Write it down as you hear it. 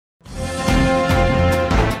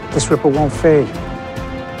This ripple won't fade.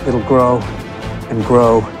 It'll grow and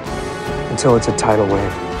grow until it's a tidal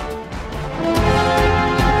wave.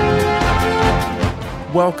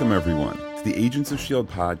 Welcome, everyone, to the Agents of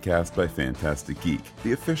S.H.I.E.L.D. podcast by Fantastic Geek,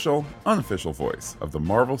 the official, unofficial voice of the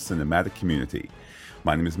Marvel Cinematic Community.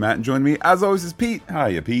 My name is Matt, and joining me, as always, is Pete.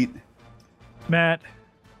 Hiya, Pete. Matt,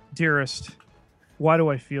 dearest, why do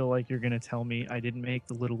I feel like you're going to tell me I didn't make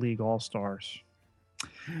the Little League All-Stars?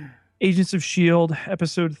 Agents of S.H.I.E.L.D.,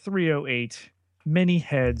 episode 308, Many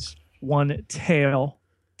Heads, One Tail,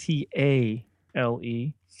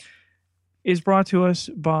 T-A-L-E, is brought to us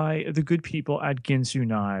by the good people at Ginsu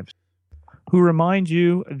Knives, who remind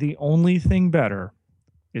you the only thing better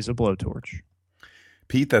is a blowtorch.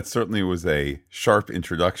 Pete, that certainly was a sharp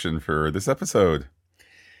introduction for this episode.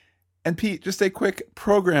 And Pete, just a quick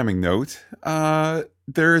programming note.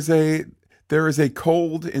 There is a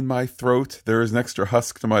cold in my throat. There is an extra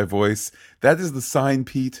husk to my voice. That is the sign,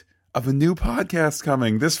 Pete, of a new podcast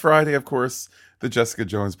coming. This Friday, of course, the Jessica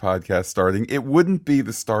Jones podcast starting. It wouldn't be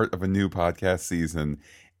the start of a new podcast season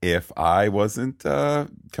if I wasn't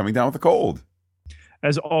coming down with a cold.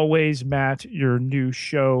 As always, Matt, your new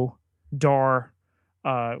show, DAR,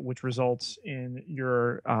 which results in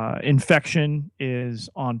your infection, is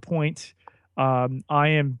on point. I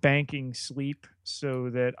am banking sleep so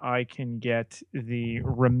that I can get the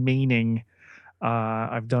remaining.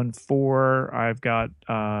 I've done 4. I've got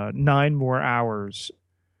 9 more hours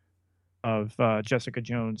of Jessica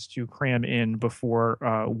Jones to cram in before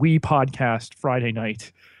we podcast Friday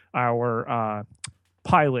night, our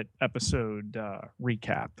pilot episode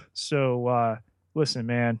recap. So listen,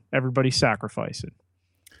 man, everybody sacrifice it.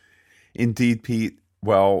 Indeed, Pete.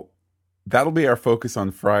 Well, that'll be our focus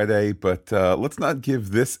on Friday, but let's not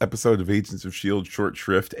give this episode of Agents of S.H.I.E.L.D. short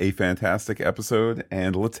shrift, a fantastic episode,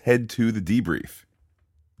 and let's head to the debrief.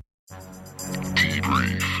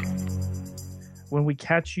 When we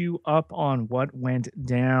catch you up on what went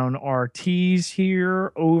down, our tease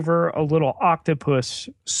here over a little octopus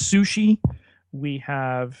sushi, we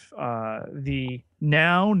have the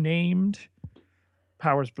now named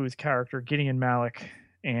Powers Booth character Gideon Malik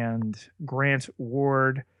and Grant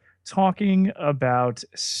Ward talking about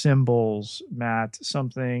symbols, Matt,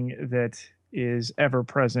 something that is ever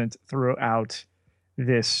present throughout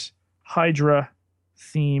this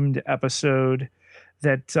Hydra-themed episode.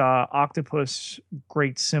 That octopus,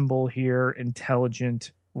 great symbol here,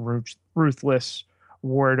 intelligent, ruthless.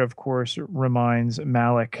 Ward, of course, reminds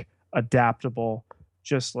Malik adaptable,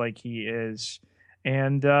 just like he is.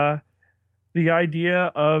 And the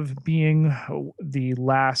idea of being the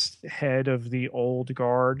last head of the old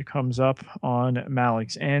guard comes up on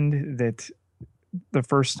Malik's end. That the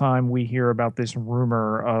first time we hear about this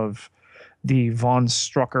rumor of the Von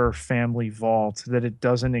Strucker family vault, that it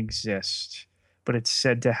doesn't exist, but it's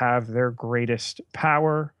said to have their greatest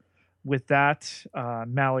power. With that,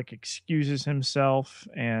 Malik excuses himself,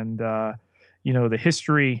 and the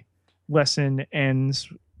history lesson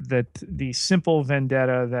ends that the simple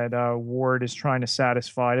vendetta that Ward is trying to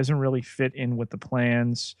satisfy doesn't really fit in with the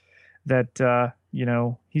plans. That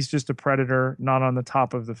he's just a predator, not on the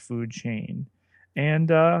top of the food chain.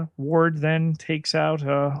 And Ward then takes out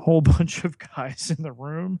a whole bunch of guys in the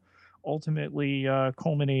room, ultimately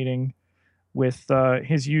culminating with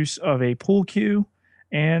his use of a pool cue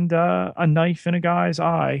and a knife in a guy's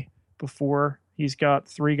eye before he's got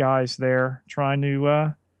 3 guys there trying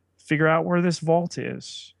to figure out where this vault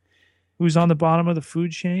is. Who's on the bottom of the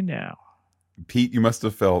food chain now? Pete, you must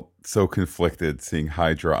have felt so conflicted seeing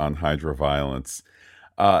Hydra on Hydra violence.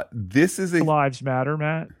 This is a Lives matter,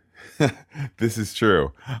 Matt. This is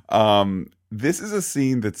true. This is a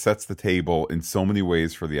scene that sets the table in so many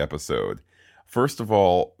ways for the episode. First of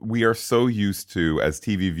all, we are so used to, as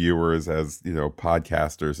TV viewers, as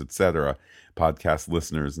podcasters, etc., podcast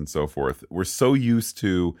listeners and so forth, we're so used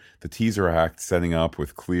to the teaser act setting up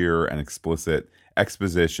with clear and explicit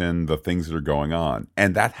exposition, the things that are going on.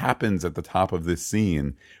 And that happens at the top of this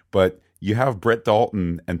scene. But you have Brett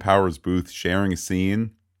Dalton and Powers Booth sharing a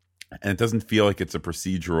scene, and it doesn't feel like it's a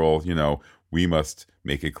procedural, we must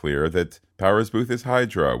make it clear that Powers Booth is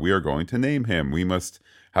Hydra. We are going to name him. We must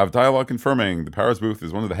have dialogue confirming the Powers Booth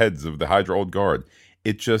is one of the heads of the Hydra Old Guard.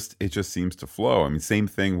 It just seems to flow. I mean, same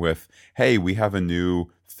thing with, hey, we have a new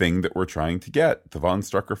thing that we're trying to get, the Von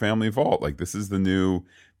Strucker family vault. Like this is the new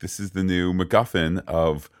MacGuffin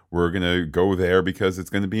of we're going to go there because it's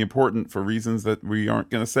going to be important for reasons that we aren't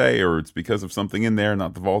going to say, or it's because of something in there,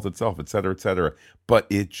 not the vault itself, et cetera, et cetera. But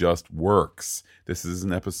it just works. This is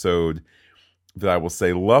an episode that I will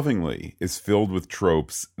say lovingly is filled with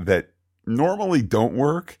tropes that normally don't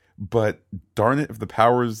work, but darn it, if the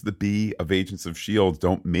powers that be of Agents of S.H.I.E.L.D.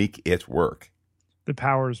 don't make it work. The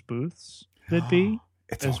powers booths that be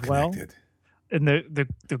It's as all well. connected. And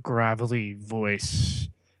the gravelly voice,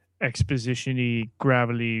 exposition-y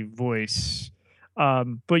gravelly voice.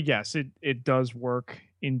 But yes, it does work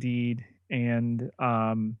indeed. And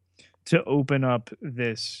to open up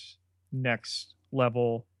this next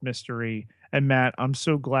level mystery, and Matt, I'm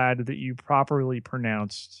so glad that you properly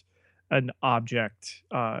pronounced an object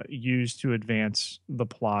used to advance the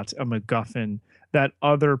plot, a MacGuffin. That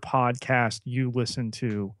other podcast you listen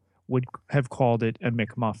to would have called it a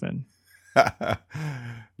McMuffin.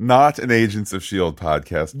 Not an Agents of S.H.I.E.L.D.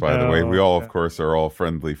 podcast, by the way. We all, No. of course, are all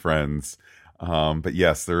friendly friends. But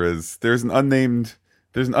yes, there's an unnamed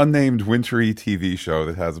wintry TV show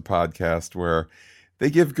that has a podcast where they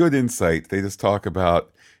give good insight. They just talk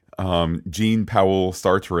about Gene Powell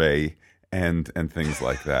Sartre and things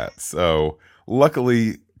like that. So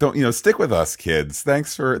luckily, don't stick with us, kids.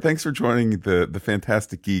 Thanks for joining the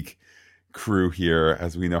Fantastic Geek crew here,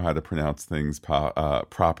 as we know how to pronounce things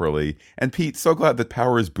properly. And Pete, so glad that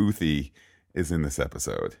Powers Boothie is in this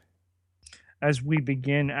episode. As we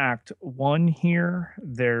begin Act 1 here,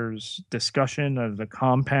 there's discussion of the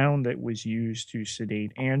compound that was used to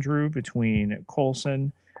sedate Andrew between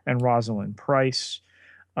Coulson and Rosalind Price.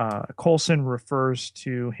 Coulson refers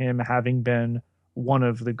to him having been one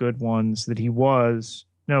of the good ones, that he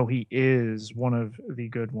is one of the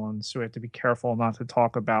good ones. So we have to be careful not to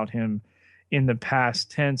talk about him in the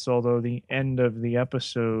past tense, although the end of the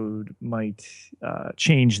episode might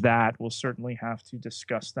change that. We'll certainly have to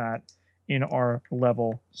discuss that in our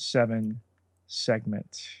level 7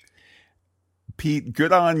 segment. Pete,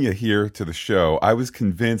 good on you here to the show. I was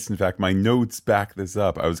convinced, in fact, my notes back this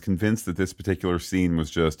up. I was convinced that this particular scene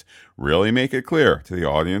was just really make it clear to the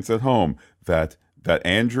audience at home that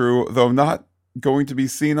Andrew, though not going to be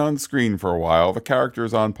seen on screen for a while, the character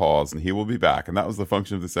is on pause and he will be back. And that was the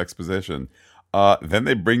function of this exposition. Then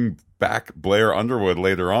they bring back Blair Underwood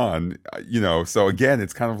later on, so again,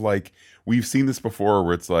 it's kind of like we've seen this before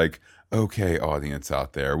where it's like, okay, audience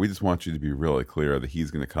out there, we just want you to be really clear that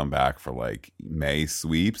he's going to come back for like May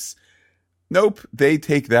sweeps. Nope. They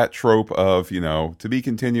take that trope of, to be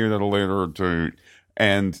continued at a later date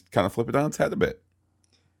and kind of flip it on its head a bit.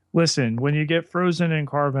 Listen, when you get frozen in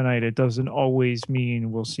carbonite, it doesn't always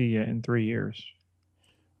mean we'll see you in 3 years.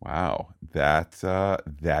 Wow. That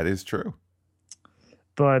is true.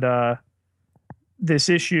 But this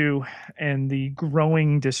issue and the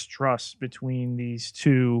growing distrust between these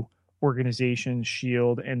two organizations,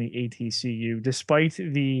 S.H.I.E.L.D. and the ATCU, despite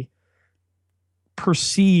the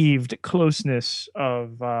perceived closeness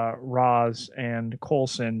of Roz and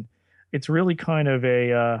Coulson, it's really kind of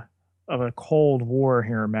a Cold War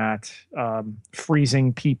here, Matt.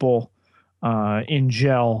 Freezing people in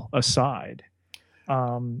gel aside.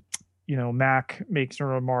 Mac makes a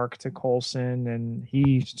remark to Coulson, and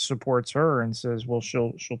he supports her and says, "Well,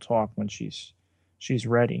 she'll talk when she's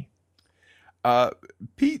ready."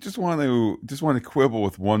 Pete, just want to quibble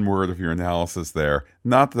with one word of your analysis there.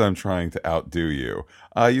 Not that I'm trying to outdo you.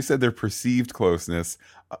 You said their perceived closeness.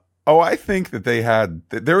 I think that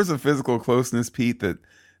there was a physical closeness, Pete, that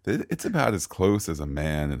it's about as close as a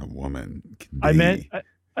man and a woman can be.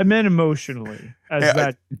 I meant emotionally, as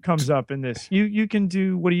that comes up in this. You can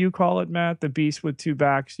do, what do you call it, Matt? The beast with two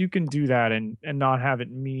backs. You can do that and not have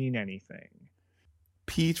it mean anything.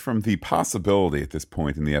 Pete, from the possibility at this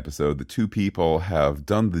point in the episode that two people have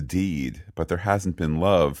done the deed, but there hasn't been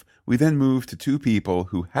love, we then move to two people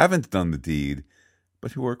who haven't done the deed,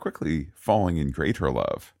 but who are quickly falling in greater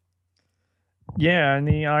love. Yeah, and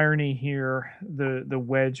the irony here, the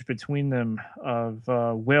wedge between them of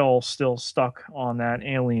Will still stuck on that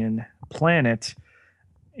alien planet,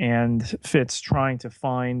 and Fitz trying to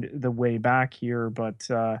find the way back here, but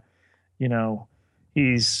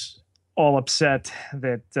he's all upset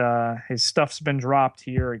that his stuff's been dropped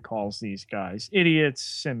here. He calls these guys idiots.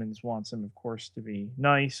 Simmons wants him, of course, to be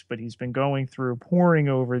nice, but he's been poring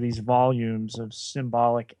over these volumes of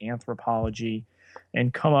symbolic anthropology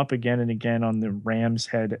and come up again and again on the ram's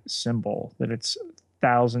head symbol, that it's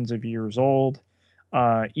thousands of years old,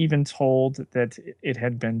 even told that it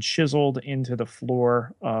had been chiseled into the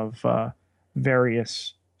floor of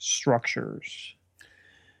various structures.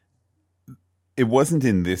 It wasn't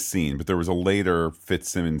in this scene, but there was a later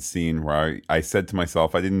Fitzsimmons scene where I said to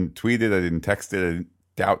myself, I didn't tweet it, I didn't text it, I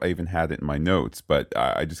doubt I even had it in my notes, but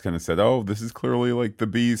I just kind of said, this is clearly like the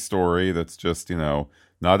Bee story that's just,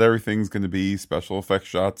 not everything's going to be special effects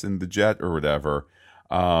shots in the jet or whatever.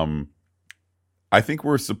 I think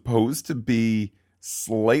we're supposed to be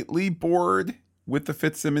slightly bored with the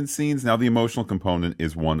Fitzsimmons scenes. Now, the emotional component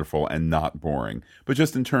is wonderful and not boring, but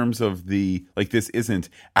just in terms of this isn't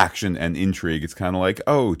action and intrigue. It's kind of like,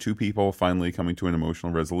 oh, two people finally coming to an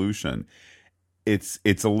emotional resolution. It's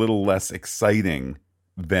a little less exciting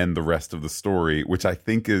than the rest of the story, which I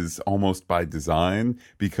think is almost by design,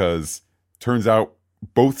 because turns out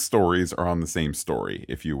both stories are on the same story,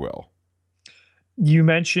 if you will. You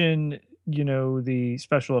mentioned, the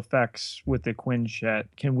special effects with the Quinjet.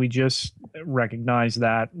 Can we just recognize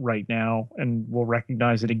that right now? And we'll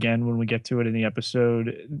recognize it again when we get to it in the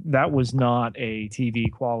episode. That was not a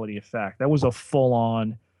TV quality effect. That was a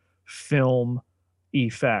full-on film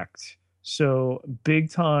effect. So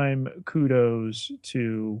big time kudos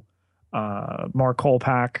to Mark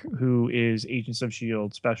Kolpak, who is Agents of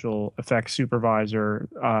S.H.I.E.L.D. special effects supervisor.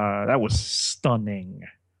 That was stunning.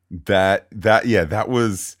 That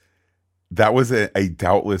was a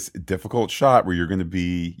doubtless difficult shot where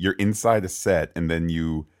you're inside a set and then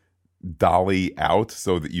you dolly out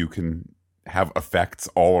so that you can have effects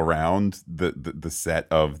all around the set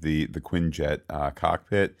of the Quinjet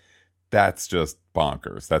cockpit. That's just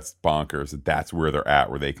bonkers. That's bonkers. That's where they're at,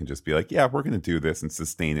 where they can just be like, yeah, we're going to do this and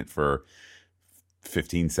sustain it for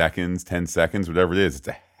 15 seconds, 10 seconds, whatever it is. It's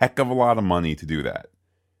a heck of a lot of money to do that.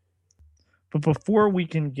 But before we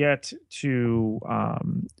can get to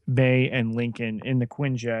May and Lincoln in the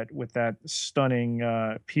Quinjet with that stunning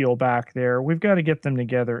peel back there, we've got to get them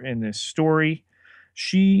together in this story.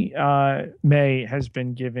 May, has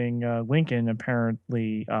been giving Lincoln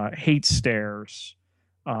apparently hate stares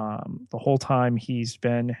the whole time he's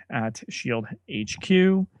been at S.H.I.E.L.D.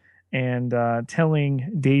 HQ, and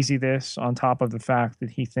telling Daisy this on top of the fact that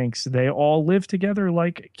he thinks they all live together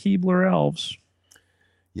like Keebler elves.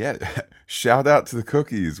 Yeah, shout out to the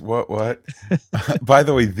cookies. What? By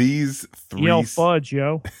the way, these three... Yell fudge,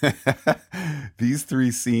 yo. These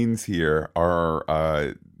three scenes here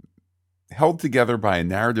are held together by a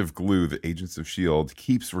narrative glue that Agents of S.H.I.E.L.D.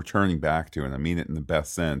 keeps returning back to, and I mean it in the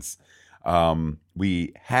best sense.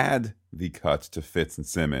 We had the cut to Fitz and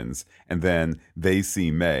Simmons, and then they see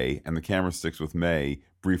May, and the camera sticks with May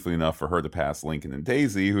briefly enough for her to pass Lincoln and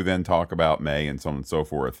Daisy, who then talk about May and so on and so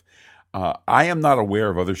forth. I am not aware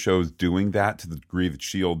of other shows doing that to the degree that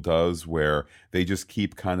S.H.I.E.L.D. does, where they just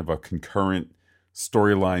keep kind of a concurrent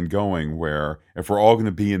storyline going, where if we're all going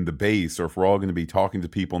to be in the base, or if we're all going to be talking to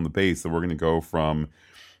people in the base, then we're going to go from,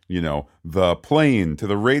 the plane to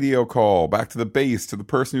the radio call, back to the base, to the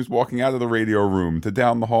person who's walking out of the radio room, to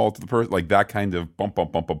down the hall to the person, like that kind of bump,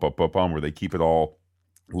 where they keep it all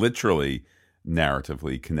literally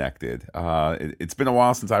narratively connected. It's been a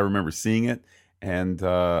while since I remember seeing it. And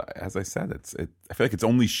as I said, I feel like it's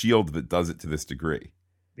only S.H.I.E.L.D. that does it to this degree.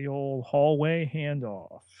 The old hallway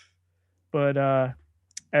handoff. But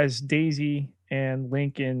as Daisy and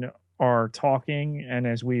Lincoln are talking, and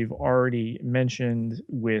as we've already mentioned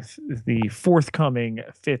with the forthcoming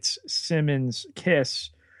Fitzsimmons kiss,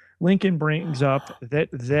 Lincoln brings up that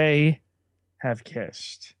they have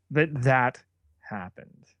kissed, that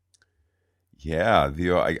happened. Yeah,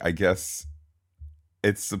 I guess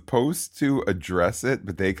it's supposed to address it,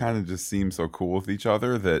 but they kind of just seem so cool with each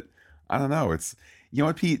other that, I don't know. It's, you know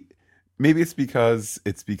what, Pete? Maybe it's because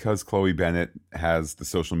Chloe Bennett has the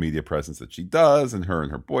social media presence that she does, and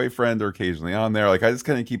her boyfriend are occasionally on there. Like, I just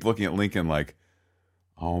kind of keep looking at Lincoln like,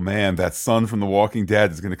 oh man, that son from The Walking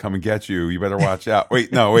Dead is going to come and get you. You better watch out.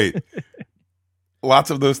 Wait.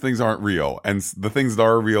 Lots of those things aren't real, and the things that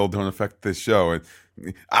are real don't affect this show.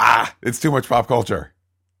 It's too much pop culture.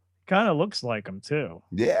 Kind of looks like them too.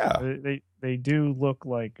 Yeah, they do look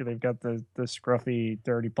like they've got the scruffy,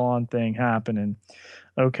 dirty blonde thing happening.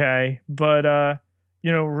 Okay, but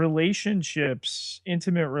relationships,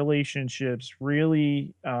 intimate relationships,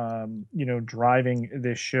 really, driving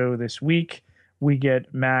this show this week. We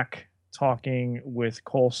get Mac talking with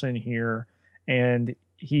Coulson here, and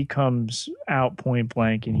he comes out point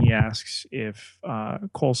blank and he asks if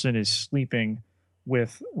Coulson is sleeping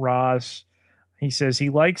with Roz. He says he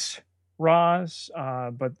likes Roz,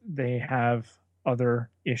 but they have other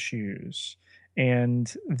issues.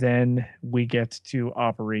 And then we get to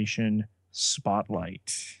Operation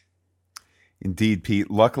Spotlight. Indeed, Pete.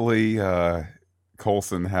 Luckily,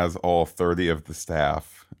 Coulson has all 30 of the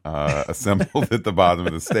staff assembled at the bottom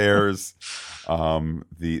of the stairs.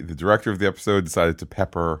 The director of the episode decided to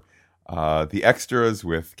pepper the extras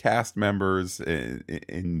with cast members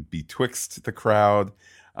in betwixt the crowd.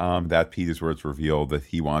 That, Pete, is where it's revealed that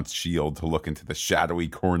he wants S.H.I.E.L.D. to look into the shadowy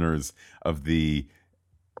corners of the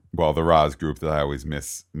Roz group that I always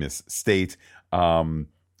misstate.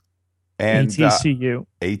 And ATCU.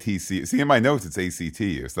 ATC. See, in my notes, it's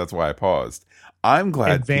ACTU, so that's why I paused. I'm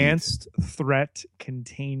glad Advanced Threat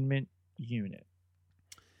Containment Unit.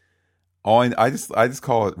 I just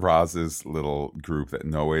call it Roz's little group that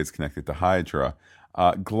in no way is connected to Hydra.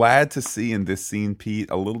 Glad to see in this scene,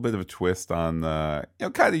 Pete, a little bit of a twist on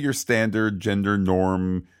kind of your standard gender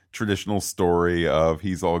norm traditional story of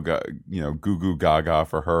he's all got goo goo gaga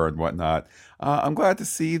for her and whatnot. I'm glad to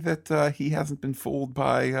see that he hasn't been fooled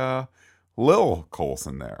by Lil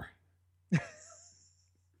Coulson there.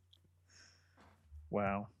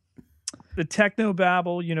 Wow. The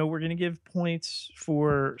technobabble, we're going to give points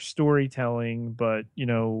for storytelling, but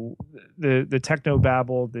the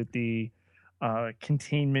technobabble that the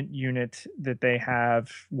containment unit that they have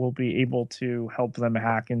will be able to help them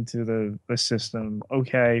hack into the system.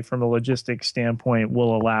 Okay, from a logistics standpoint,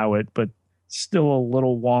 we'll allow it, but still a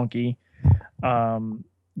little wonky.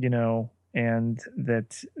 And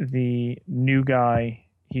that the new guy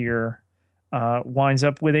here winds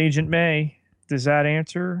up with Agent May. Does that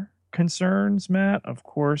answer concerns, Matt? Of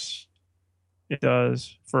course it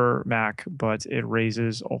does for Mac, but it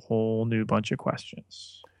raises a whole new bunch of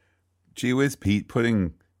questions. Gee whiz, Pete,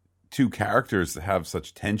 putting two characters that have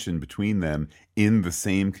such tension between them in the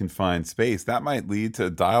same confined space, that might lead to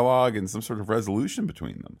dialogue and some sort of resolution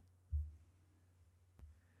between them.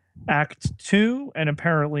 Act 2, and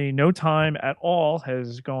apparently no time at all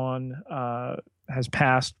has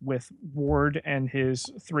passed with Ward and his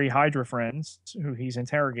 3 Hydra friends who he's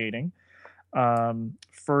interrogating.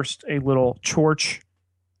 First, a little torch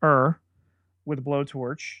with a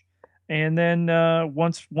blowtorch. And then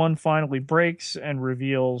once one finally breaks and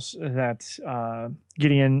reveals that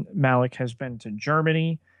Gideon Malik has been to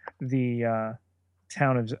Germany, the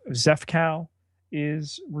town of Zefkow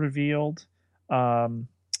is revealed.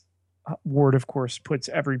 Ward, of course, puts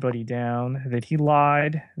everybody down that he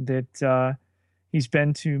lied, that he's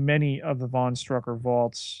been to many of the Von Strucker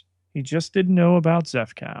vaults. He just didn't know about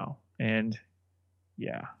Zefkow. And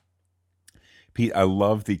yeah. Pete, I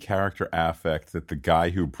love the character affect that the guy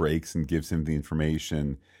who breaks and gives him the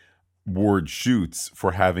information, Ward shoots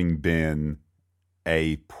for having been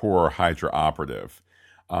a poor Hydra operative.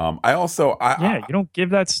 You don't give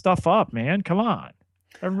that stuff up, man. Come on.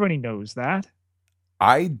 Everybody knows that.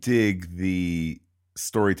 I dig the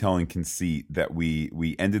storytelling conceit that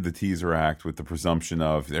we ended the teaser act with the presumption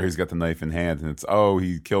of there he's got the knife in hand and it's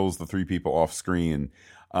he kills the 3 people off screen.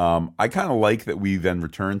 I kind of like that we then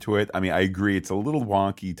return to it. I mean, I agree it's a little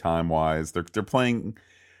wonky time wise. They're playing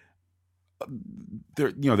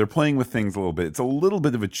they're playing with things a little bit. It's a little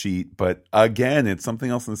bit of a cheat, but again, it's something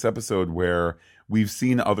else in this episode where we've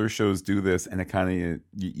seen other shows do this, and it kind of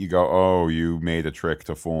you go, "Oh, you made a trick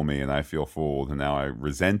to fool me, and I feel fooled, and now I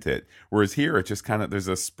resent it." Whereas here, it just kind of there's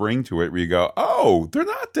a spring to it where you go, "Oh, they're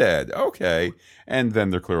not dead, okay," and then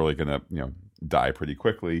they're clearly gonna die pretty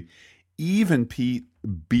quickly. Even Pete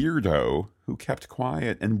Beardo, who kept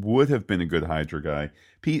quiet and would have been a good Hydra guy.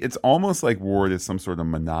 Pete, it's almost like Ward is some sort of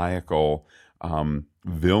maniacal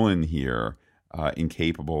villain here,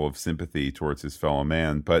 incapable of sympathy towards his fellow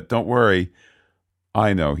man. But don't worry,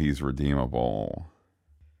 I know he's redeemable.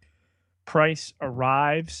 Price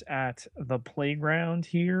arrives at the playground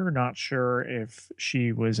here. Not sure if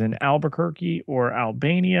she was in Albuquerque or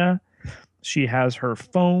Albania. She has her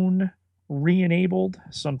phone re-enabled,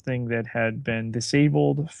 something that had been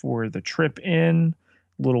disabled for the trip in.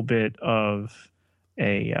 A little bit of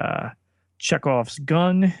a Chekhov's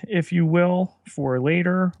gun, if you will, for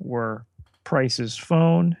later, or Price's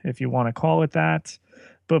phone, if you want to call it that.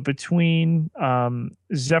 But between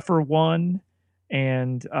Zephyr 1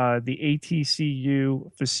 and the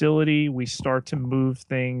ATCU facility, we start to move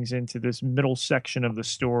things into this middle section of the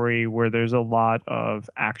story where there's a lot of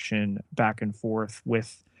action back and forth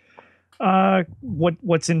with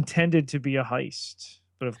what's intended to be a heist,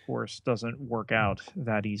 but of course doesn't work out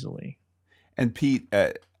that easily. And Pete,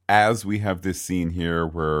 as we have this scene here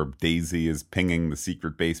where Daisy is pinging the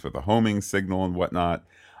secret base with a homing signal and whatnot,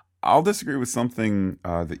 I'll disagree with something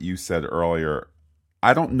that you said earlier.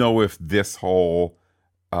 I don't know if this whole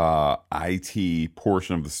IT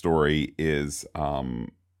portion of the story is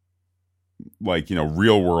real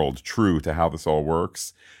world true to how this all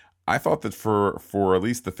works. I thought that for at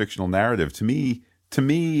least the fictional narrative, to me,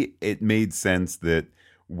 it made sense that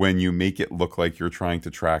when you make it look like you're trying to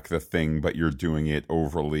track the thing, but you're doing it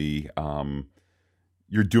overly,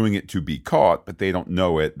 you're doing it to be caught, but they don't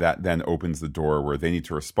know it. That then opens the door where they need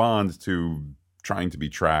to respond to trying to be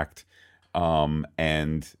tracked.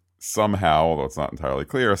 And somehow, although it's not entirely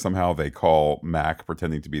clear, somehow they call Mac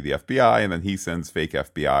pretending to be the FBI, and then he sends fake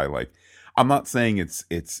FBI. Like, I'm not saying it's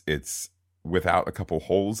without a couple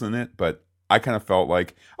holes in it, but I kind of felt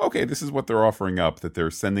like, okay, this is what they're offering up, that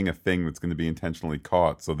they're sending a thing that's going to be intentionally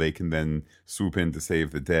caught so they can then swoop in to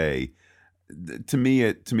save the day. To me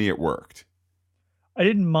it worked. I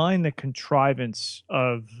didn't mind the contrivance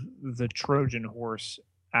of the Trojan horse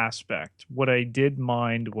aspect. What I did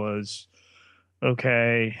mind was,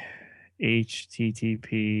 okay,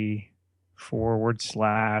 HTTP /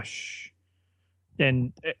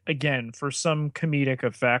 and again, for some comedic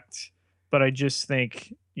effect, but I just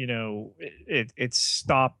think, it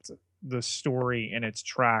stopped the story in its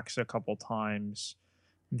tracks a couple times,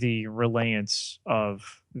 the reliance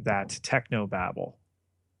of that techno babble.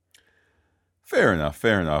 Fair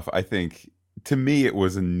enough. I think, to me, it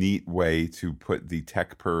was a neat way to put the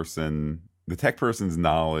tech person's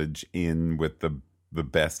knowledge in with the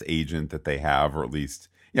best agent that they have, or at least,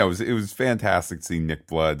 it was fantastic to see Nick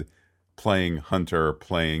Blood playing Hunter,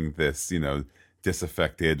 playing this,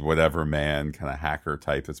 disaffected whatever man kind of hacker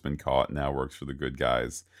type that's been caught and now works for the good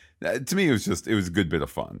guys. To me, it was a good bit of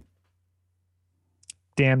fun.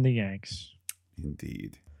 Damn the Yanks.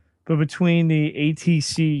 Indeed. But between the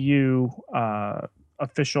ATCU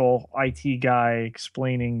official IT guy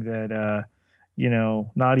explaining that,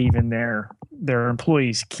 not even their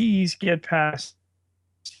employees' keys get past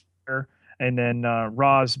here, and then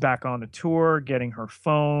Roz back on the tour, getting her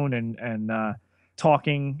phone and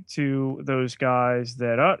talking to those guys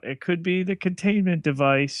that it could be the containment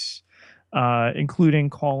device, including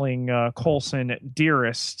calling Coulson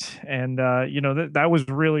dearest, and that was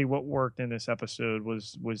really what worked in this episode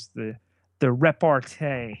was the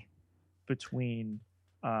repartee between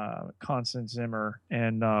Constance Zimmer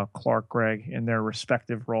and Clark Gregg in their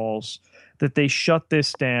respective roles, that they shut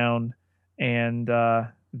this down, and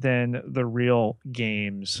then the real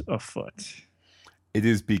game's afoot. It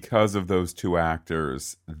is because of those two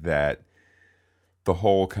actors that the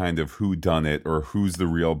whole kind of whodunit or who's the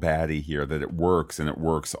real baddie here, that it works, and it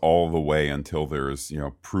works all the way until there's,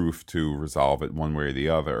 proof to resolve it one way or the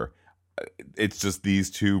other. It's just these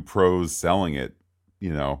two pros selling it,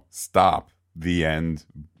 stop, the end,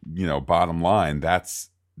 bottom line. That's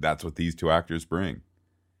what these two actors bring.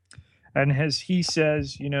 And as he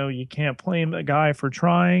says, you can't blame a guy for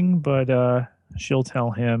trying, but she'll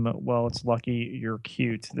tell him, well, it's lucky you're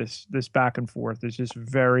cute. This back and forth is just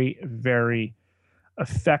very, very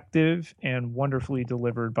effective and wonderfully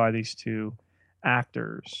delivered by these two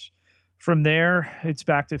actors. From there, it's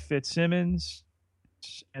back to Fitzsimmons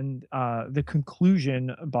and the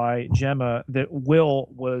conclusion by Gemma that Will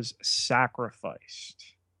was sacrificed.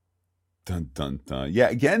 Dun, dun, dun. Yeah,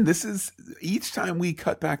 again, this is, each time we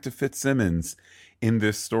cut back to Fitzsimmons in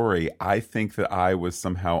this story, I think that I was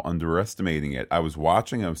somehow underestimating it. I was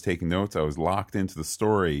watching, I was taking notes, I was locked into the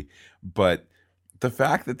story, but the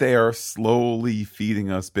fact that they are slowly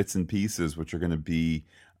feeding us bits and pieces, which are going to be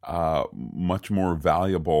much more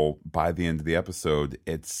valuable by the end of the episode,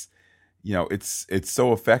 it's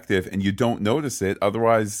so effective, and you don't notice it.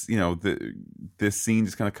 Otherwise, this scene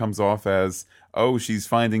just kind of comes off as, oh, she's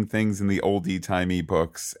finding things in the oldie-timey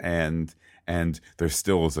books, and there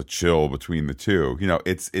still is a chill between the two.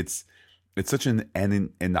 It's such an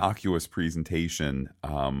innocuous presentation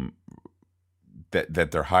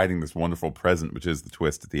that they're hiding this wonderful present, which is the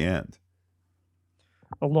twist at the end.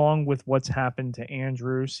 Along with what's happened to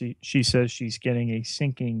Andrew, she says she's getting a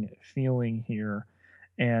sinking feeling here,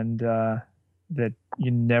 and that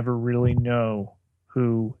you never really know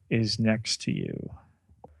who is next to you.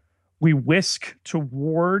 We whisk to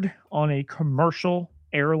Ward on a commercial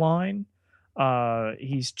airline.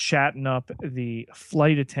 He's chatting up the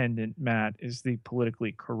flight attendant, Matt, is the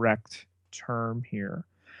politically correct term here.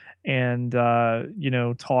 And,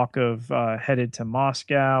 talk of headed to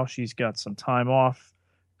Moscow. She's got some time off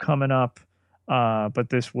coming up. But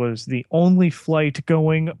this was the only flight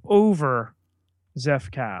going over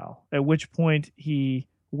Zefkal, at which point he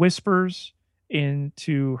whispers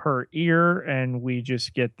into her ear, and we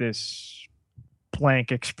just get this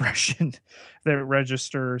blank expression that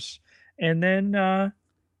registers. And then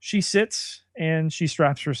she sits and she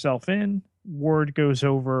straps herself in. Ward goes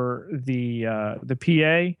over the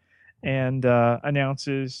PA and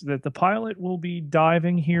announces that the pilot will be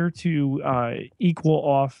diving here to equal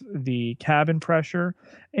off the cabin pressure,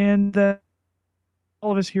 and that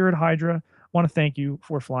all of us here at Hydra want to thank you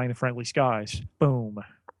for flying the friendly skies. Boom.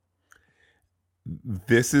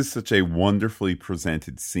 This is such a wonderfully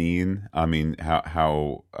presented scene. I mean,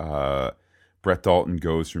 how Brett Dalton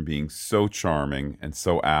goes from being so charming and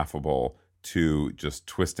so affable to just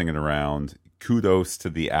twisting it around. Kudos to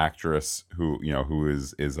the actress who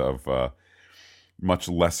is of much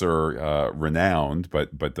lesser renowned,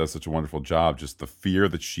 but does such a wonderful job. Just the fear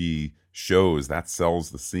that she shows, that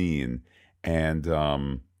sells the scene. And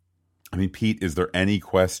I mean, Pete, is there any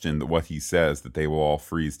question that what he says, that they will all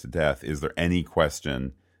freeze to death, is there any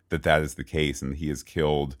question that that is the case and he has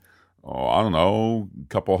killed, I don't know, a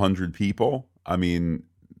couple hundred people? I mean,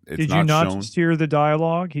 it's Did not you not shown. just hear the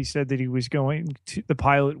dialogue? He said that he was going to, the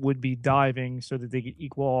pilot would be diving so that they could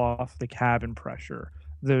equal off the cabin pressure.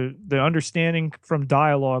 The understanding from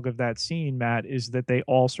dialogue of that scene, Matt, is that they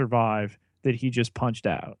all survive, that he just punched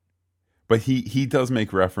out. But he does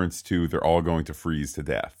make reference to they're all going to freeze to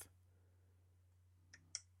death.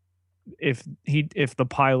 If the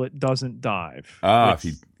pilot doesn't dive, If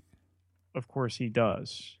of course he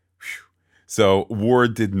does. So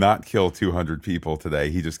Ward did not kill 200 people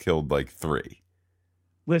today. He just killed like 3.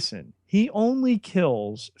 Listen, he only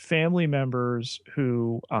kills family members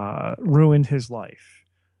who ruined his life.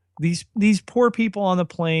 These poor people on the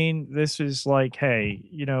plane, this is like, hey,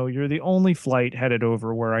 you're the only flight headed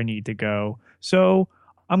over where I need to go. So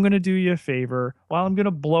I'm going to do you a favor. Well, I'm going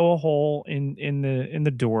to blow a hole in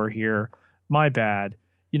the door here. My bad.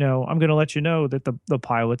 I'm going to let you know that the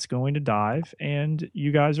pilot's going to dive and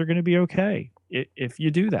you guys are going to be okay if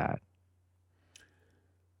you do that.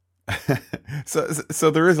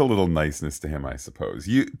 So there is a little niceness to him, I suppose.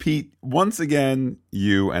 Pete, once again,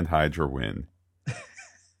 you and Hydra win.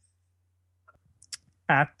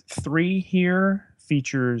 Act 3 here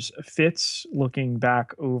features Fitz looking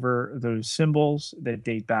back over those symbols that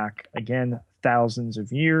date back, again, thousands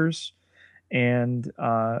of years. And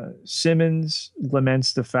Simmons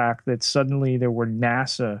laments the fact that suddenly there were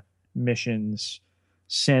NASA missions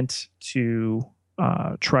sent to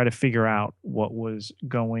try to figure out what was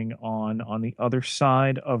going on the other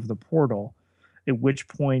side of the portal, at which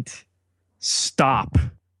point stop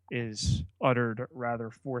is uttered rather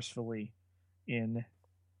forcefully in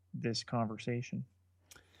this conversation.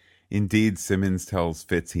 Indeed, Simmons tells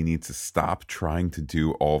Fitz he needs to stop trying to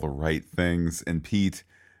do all the right things. And Pete,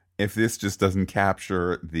 if this just doesn't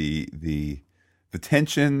capture the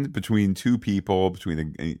tension between two people,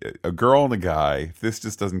 between a girl and a guy, if this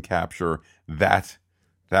just doesn't capture that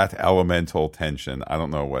elemental tension, I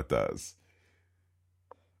don't know what does.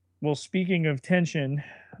 Well, speaking of tension,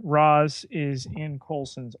 Roz is in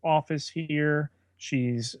Coulson's office here.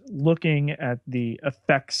 She's looking at the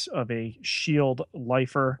effects of a SHIELD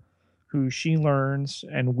lifer who she learns,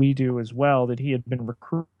 and we do as well, that he had been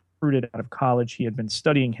recruited out of college. He had been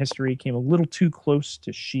studying history, came a little too close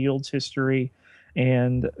to SHIELD's history,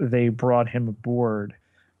 and they brought him aboard.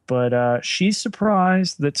 But she's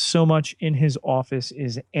surprised that so much in his office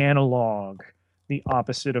is analog, the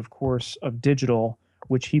opposite, of course, of digital,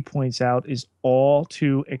 which he points out is all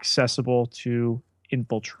too accessible to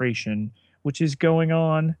infiltration, which is going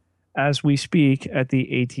on as we speak at the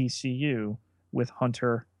ATCU with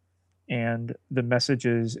Hunter and the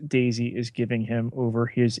messages Daisy is giving him over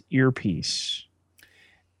his earpiece.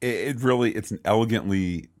 It's an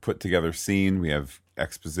elegantly put together scene. We have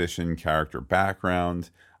exposition, character background,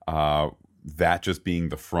 that just being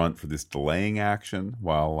the front for this delaying action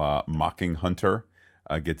while mocking Hunter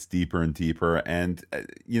gets deeper and deeper. And,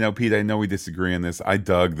 Pete, I know we disagree on this. I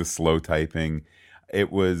dug the slow typing.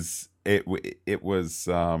 It was a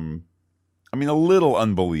little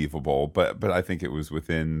unbelievable, but I think it was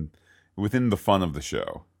within the fun of the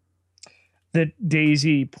show. That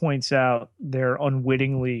Daisy points out they're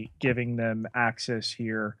unwittingly giving them access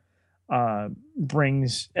here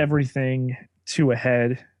brings everything to a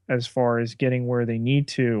head as far as getting where they need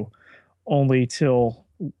to, only till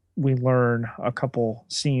we learn a couple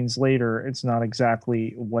scenes later it's not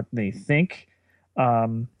exactly what they think.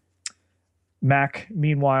 Mac,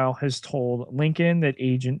 meanwhile, has told Lincoln that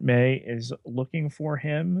Agent May is looking for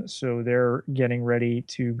him, so they're getting ready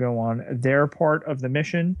to go on their part of the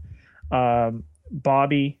mission.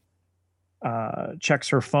 Bobby checks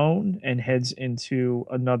her phone and heads into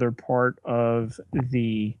another part of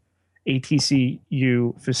the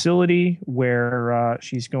ATCU facility where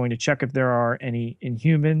she's going to check if there are any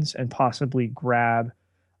Inhumans and possibly grab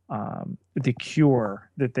the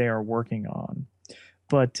cure that they are working on.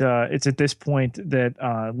 But it's at this point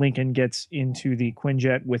that Lincoln gets into the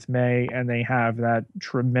Quinjet with May, and they have that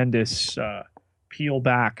tremendous peel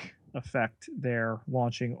back effect there,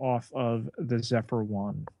 launching off of the Zephyr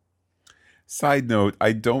 1. Side note,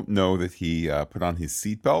 I don't know that he put on his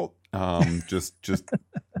seatbelt. Just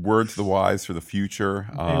word to the wise for the future.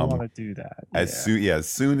 They want to do that. As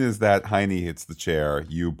soon as that Heine hits the chair,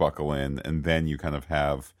 you buckle in, and then you kind of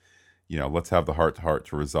have, let's have the heart-to-heart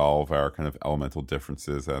to resolve our kind of elemental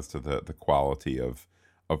differences as to the quality of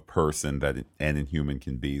person that an Inhuman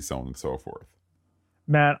can be, so on and so forth.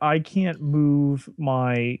 Matt, I can't move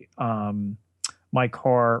my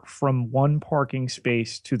car from one parking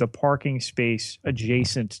space to the parking space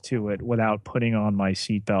adjacent to it without putting on my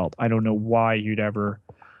seatbelt. I don't know why you'd ever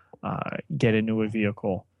get into a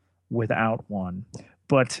vehicle without one.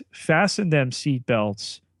 But fasten them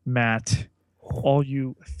seatbelts, Matt. All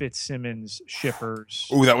you Fitzsimmons shippers.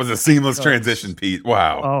 Ooh, that was a seamless transition, Pete.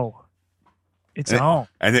 Wow. Oh, it's on.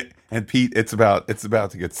 And Pete, it's about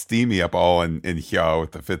to get steamy up all in here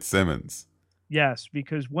with the Fitzsimmons. Yes,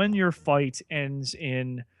 because when your fight ends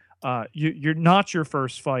in, you're not your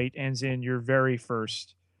first fight ends in your very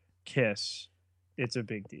first kiss. It's a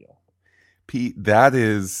big deal. Pete, that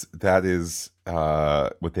is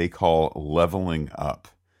what they call leveling up,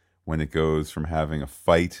 when it goes from having a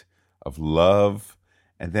fight of love,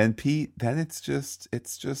 and then Pete, then it's just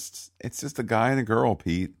a guy and a girl,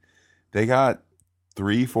 Pete. They got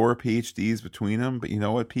 3-4 PhDs between them, but you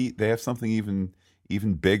know what, Pete? They have something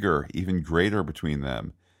even bigger, even greater between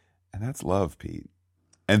them, and that's love, Pete.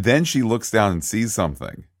 And then she looks down and sees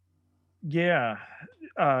something. Yeah,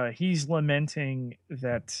 he's lamenting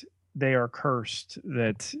that they are cursed,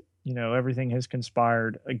 that everything has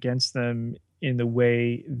conspired against them in the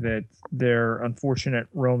way that their unfortunate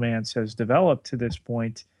romance has developed to this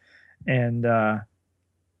point. And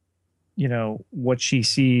what she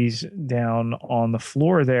sees down on the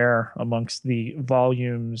floor there amongst the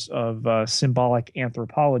volumes of symbolic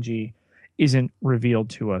anthropology isn't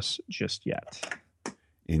revealed to us just yet.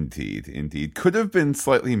 Indeed. Could have been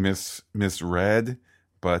slightly misread,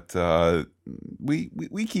 but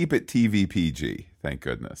we keep it TV PG, thank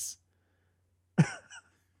goodness.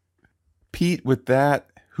 Pete, with that,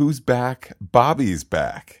 who's back? Bobby's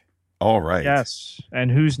back. All right. Yes, and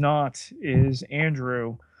who's not is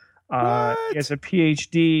Andrew. He has a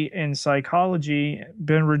PhD in psychology,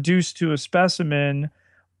 been reduced to a specimen,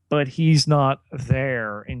 but he's not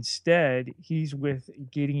there. Instead, he's with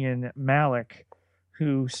Gideon Malik,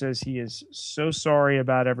 who says he is so sorry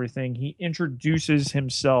about everything. He introduces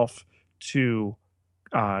himself to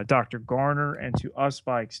Dr. Garner and to us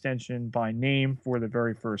by extension by name for the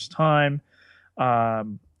very first time.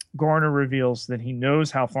 Garner reveals that he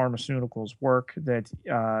knows how pharmaceuticals work, that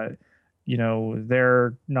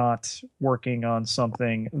they're not working on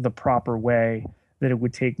something the proper way, that it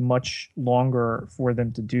would take much longer for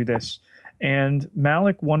them to do this. And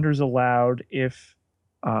Malik wonders aloud if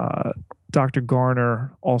Dr.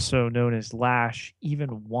 Garner, also known as Lash,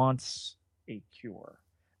 even wants a cure,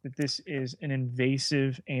 that this is an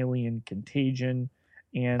invasive alien contagion,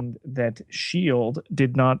 and that S.H.I.E.L.D.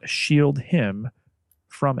 did not shield him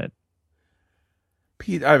from it.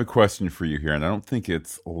 Pete, I have a question for you here, and I don't think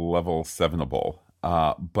it's level 7able.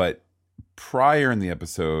 But prior in the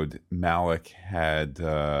episode, Malik had...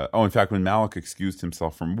 in fact, when Malik excused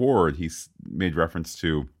himself from Ward, he made reference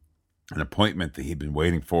to an appointment that he'd been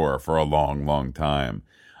waiting for a long, long time.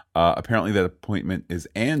 Apparently that appointment is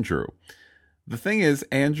Andrew. The thing is,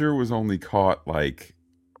 Andrew was only caught,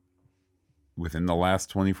 within the last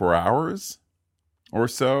 24 hours or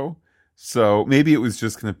so. So maybe it was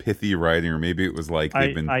just kind of pithy writing, or maybe it was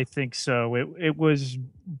I think so. It was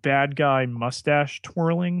bad guy mustache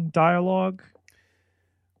twirling dialogue.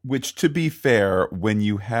 Which, to be fair, when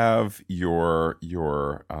you have your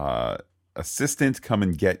assistant come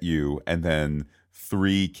and get you, and then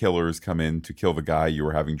 3 killers come in to kill the guy you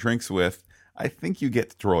were having drinks with, I think you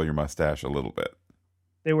get to twirl your mustache a little bit.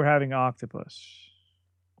 They were having octopus.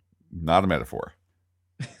 Not a metaphor.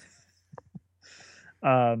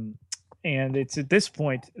 And it's at this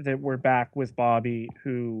point that we're back with Bobby,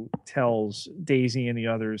 who tells Daisy and the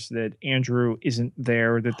others that Andrew isn't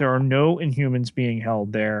there, that there are no Inhumans being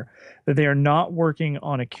held there, that they are not working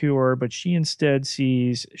on a cure, but she instead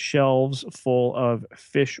sees shelves full of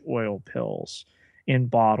fish oil pills in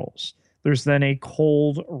bottles. There's then a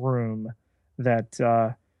cold room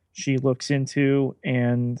that she looks into,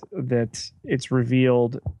 and that it's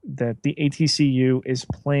revealed that the ATCU is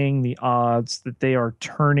playing the odds, that they are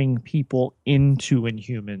turning people into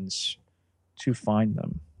Inhumans to find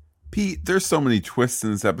them. Pete, there's so many twists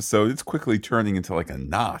in this episode. It's quickly turning into like a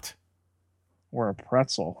knot. Or a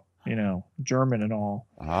pretzel, German and all.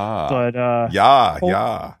 But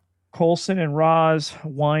yeah. Coulson and Roz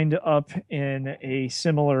wind up in a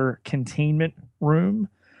similar containment room.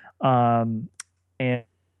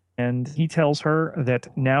 And he tells her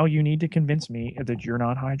that now you need to convince me that you're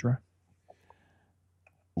not Hydra.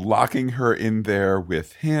 Locking her in there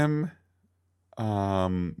with him,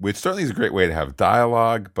 which certainly is a great way to have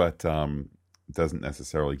dialogue, but doesn't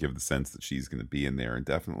necessarily give the sense that she's going to be in there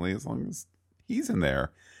indefinitely, as long as he's in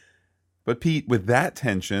there. But Pete, with that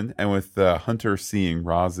tension and with Hunter seeing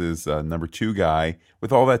Roz's number 2 guy,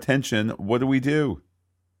 with all that tension, what do we do?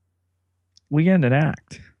 We end an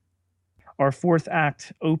act. Our 4th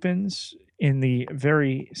act opens in the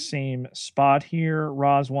very same spot here.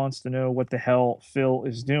 Roz wants to know what the hell Phil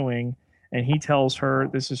is doing, and he tells her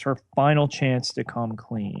this is her final chance to come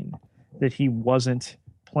clean, that he wasn't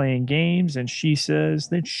playing games, and she says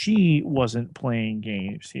that she wasn't playing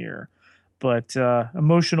games here. But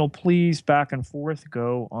emotional pleas back and forth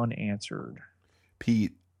go unanswered.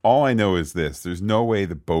 Pete, all I know is this. There's no way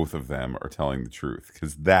that both of them are telling the truth,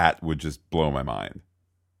 because that would just blow my mind.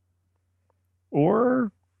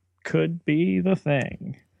 Or could be the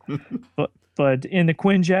thing. But in the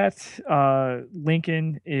Quinjet,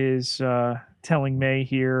 Lincoln is telling May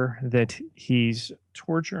here that she's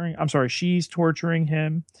torturing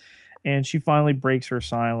him. And she finally breaks her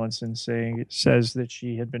silence and says that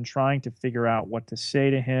she had been trying to figure out what to say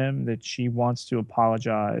to him, that she wants to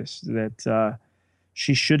apologize, that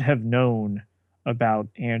she should have known about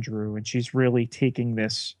Andrew, and she's really taking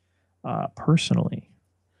this personally.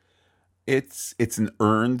 It's an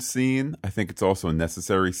earned scene. I think it's also a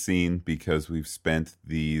necessary scene because we've spent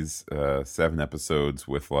these 7 episodes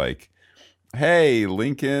with like, hey,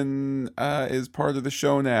 Lincoln is part of the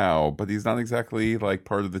show now, but he's not exactly like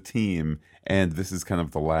part of the team. And this is kind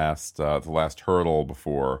of the last hurdle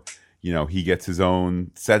before, he gets his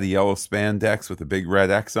own set of yellow spandex with a big red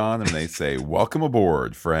X on, and they say, "Welcome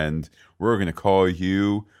aboard, friend. We're going to call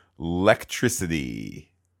you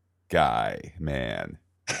Electricity Guy, man."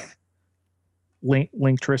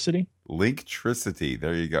 Linktricity? Linktricity.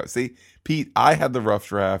 There you go. See, Pete, I had the rough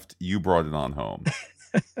draft. You brought it on home.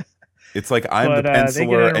 It's like I'm the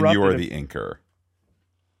penciler and you are the inker.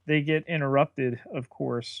 They get interrupted, of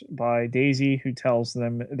course, by Daisy, who tells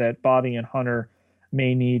them that Bobby and Hunter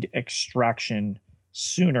may need extraction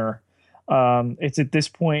sooner. It's at this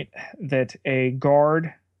point that a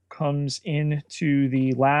guard comes into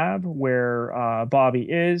the lab where Bobby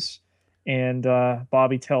is, and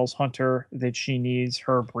Bobby tells Hunter that she needs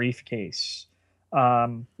her briefcase.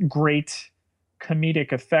 Great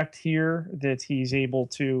comedic effect here that he's able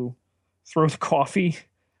to throw the coffee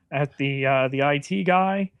at the IT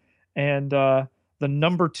guy, and the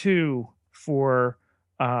number 2 for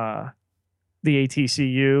the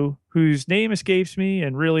ATCU, whose name escapes me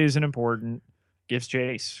and really isn't important, gives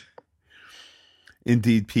chase.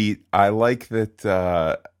 Indeed, Pete. I like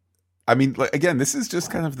that. Again, this is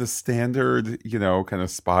just kind of the standard, kind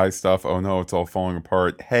of spy stuff. Oh no, it's all falling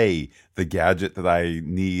apart. Hey, the gadget that I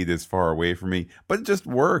need is far away from me, but it just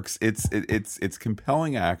works. It's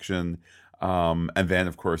compelling action. And then,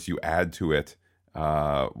 of course, you add to it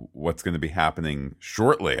what's going to be happening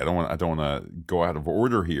shortly. I don't want to go out of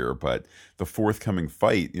order here, but the forthcoming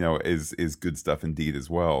fight, is good stuff indeed as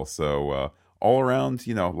well. So all around,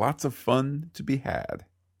 lots of fun to be had.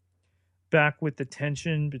 Back with the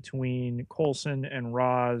tension between Coulson and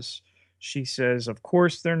Roz, she says, of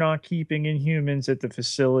course, they're not keeping Inhumans at the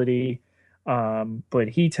facility. But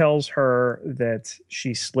he tells her that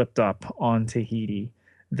she slipped up on Tahiti,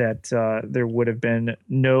 that there would have been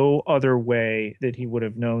no other way that he would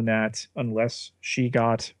have known that unless she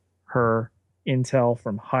got her intel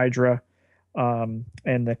from Hydra. And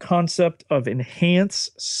the concept of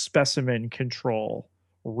enhanced specimen control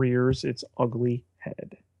rears its ugly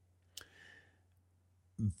head.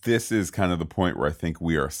 This is kind of the point where I think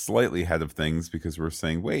we are slightly ahead of things, because we're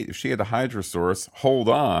saying, wait, if she had a Hydra source, hold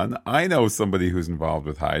on. I know somebody who's involved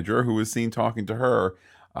with Hydra who was seen talking to her.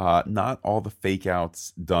 Not all the fake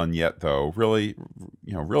outs done yet, though. Really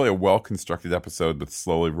a well-constructed episode, but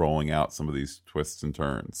slowly rolling out some of these twists and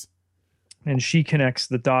turns. And she connects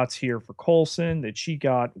the dots here for Coulson, that she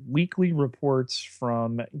got weekly reports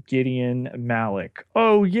from Gideon Malik.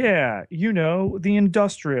 Oh, yeah, the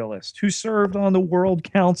industrialist who served on the World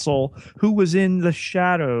Council, who was in the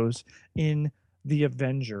shadows in the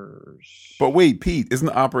Avengers. But wait, Pete, isn't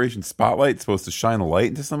Operation Spotlight supposed to shine a light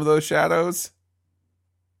into some of those shadows?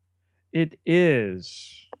 It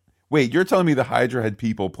is. Wait, you're telling me the Hydra had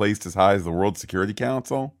people placed as high as the World Security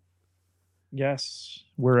Council? Yes,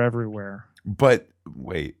 we're everywhere. But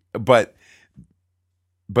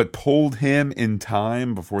pulled him in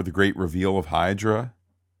time before the great reveal of Hydra?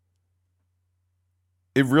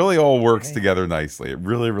 It really all works together nicely. It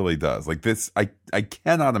really, really does. Like this, I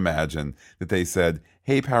cannot imagine that they said,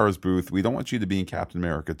 hey, Powers Booth, we don't want you to be in Captain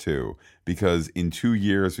America 2, because in 2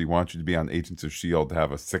 years we want you to be on Agents of S.H.I.E.L.D. to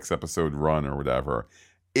have a 6-episode run or whatever.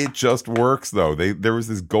 It just works, though. There was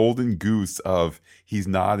this golden goose of, he's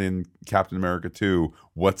not in Captain America 2.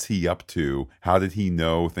 What's he up to? How did he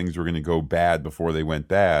know things were going to go bad before they went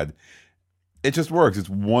bad? It just works. It's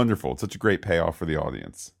wonderful. It's such a great payoff for the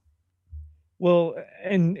audience. Well,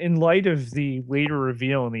 in light of the later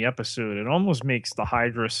reveal in the episode, it almost makes the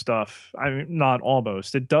Hydra stuff. I mean, not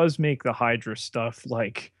almost. It does make the Hydra stuff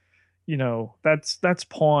like, that's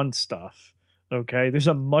pawn stuff. Okay, there's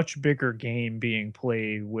a much bigger game being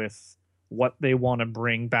played with what they want to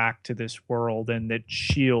bring back to this world, and that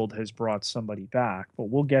Shield has brought somebody back. But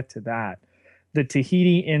we'll get to that. The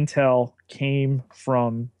Tahiti intel came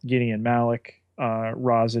from Gideon Malik,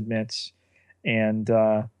 Roz admits, and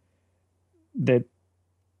that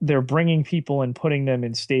they're bringing people and putting them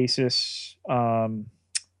in stasis.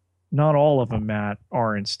 Not all of them, Matt,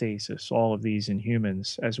 are in stasis. All of these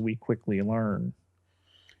Inhumans, as we quickly learn.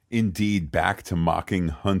 Indeed, back to mocking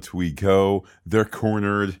Hunt we go. They're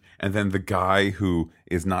cornered, and then the guy who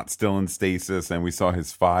is not still in stasis, and we saw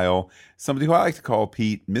his file, somebody who I like to call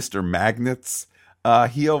Pete, Mr. Magnets.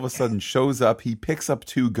 He all of a sudden shows up. He picks up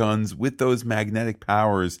two guns with those magnetic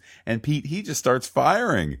powers, and Pete, he just starts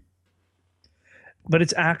firing. But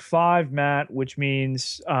it's Act 5, Matt, which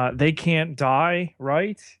means they can't die,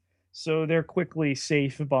 right? So they're quickly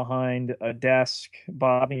safe behind a desk,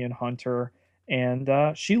 Bobby and Hunter. And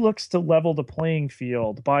she looks to level the playing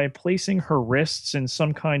field by placing her wrists in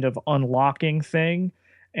some kind of unlocking thing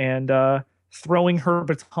and throwing her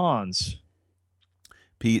batons.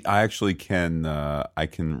 Pete, I actually can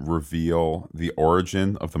reveal the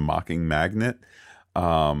origin of the mocking magnet.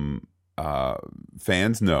 Fans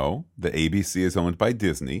know that ABC is owned by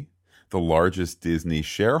Disney. The largest Disney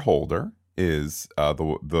shareholder is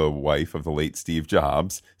the wife of the late Steve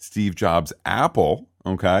Jobs. Steve Jobs' Apple.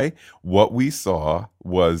 Okay, what we saw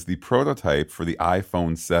was the prototype for the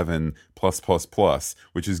iPhone 7 Plus Plus Plus,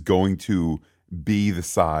 which is going to be the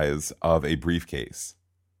size of a briefcase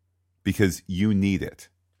because you need it.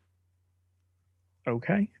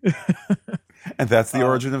 Okay. And that's the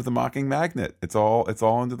origin of the mocking magnet. It's all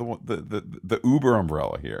under the Uber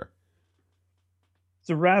umbrella here. It's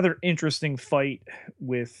a rather interesting fight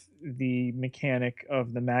with the mechanic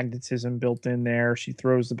of the magnetism built in there. She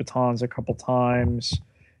throws the batons a couple times.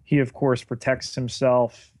 He, of course, protects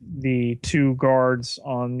himself. The two guards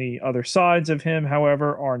on the other sides of him,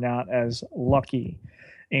 however, are not as lucky.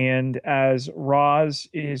 And as Roz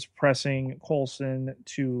is pressing Coulson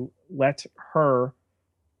to let her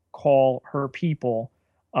call her people,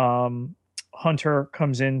 Hunter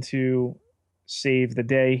comes in to save the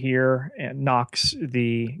day here and knocks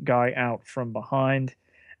the guy out from behind.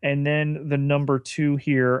 And then the number 2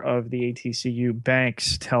 here of the ATCU,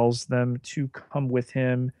 Banks, tells them to come with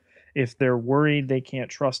him. If they're worried they can't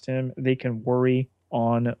trust him, they can worry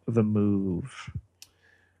on the move.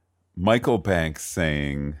 Michael Banks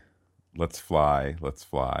saying, "Let's fly, let's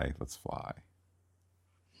fly, let's fly."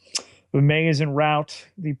 When May is en route,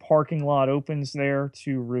 the parking lot opens there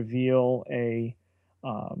to reveal a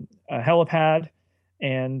helipad.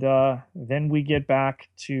 And then we get back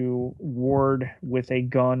to Ward with a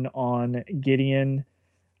gun on Gideon,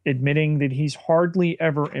 admitting that he's hardly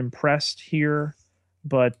ever impressed here,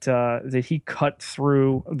 but that he cut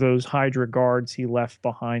through those Hydra guards he left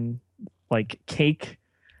behind like cake,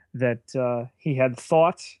 that he had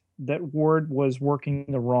thought that Ward was working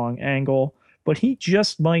the wrong angle, but he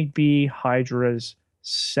just might be Hydra's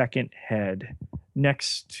second head,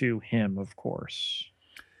 next to him, of course.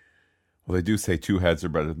 Well, they do say 2 heads are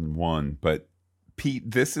better than 1, but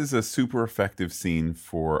Pete, this is a super effective scene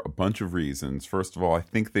for a bunch of reasons. First of all, I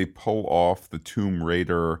think they pull off the Tomb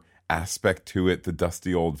Raider aspect to it, the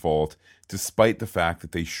dusty old vault, despite the fact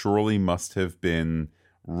that they surely must have been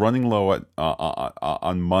running low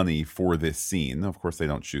on money for this scene. Of course, they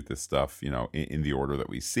don't shoot this stuff, in the order that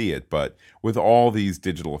we see it. But with all these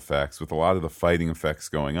digital effects, with a lot of the fighting effects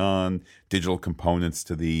going on, digital components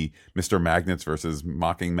to the Mr. Magnets versus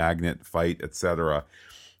Mocking Magnet fight, etc.,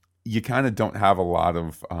 you kind of don't have a lot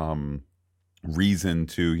of reason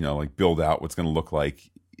to, build out what's going to look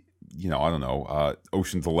like,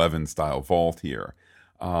 Ocean's 11 style vault here.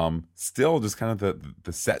 Still, just kind of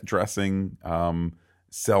the set dressing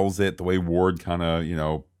sells it, the way Ward kind of,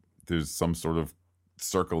 there's some sort of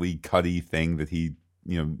circle-y, cutty thing that he,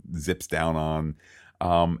 zips down on.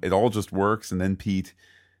 It all just works. And then, Pete,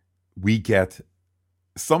 we get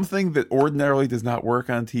something that ordinarily does not work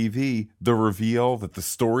on TV, the reveal that the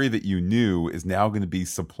story that you knew is now going to be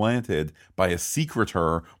supplanted by a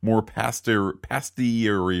secreter, more posterior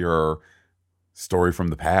story from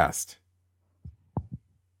the past.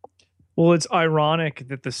 Well, it's ironic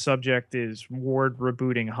that the subject is Ward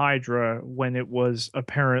rebooting Hydra when it was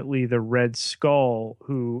apparently the Red Skull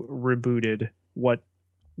who rebooted what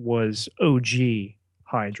was OG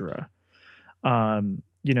Hydra.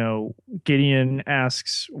 Gideon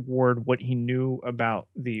asks Ward what he knew about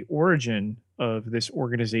the origin of this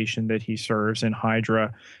organization that he serves in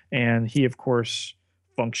Hydra. And he, of course,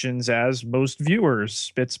 functions as most viewers,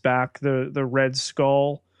 spits back the Red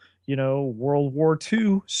Skull, World War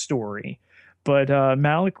II story. But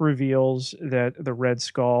Malik reveals that the Red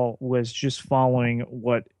Skull was just following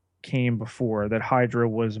what came before, that Hydra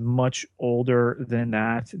was much older than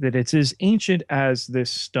that it's as ancient as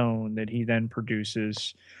this stone that he then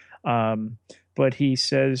produces. But he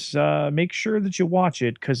says, make sure that you watch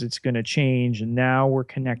it because it's going to change. And now we're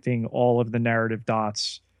connecting all of the narrative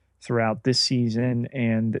dots throughout this season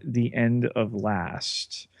and the end of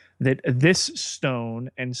last. That this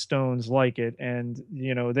stone and stones like it, and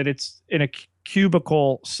that it's in a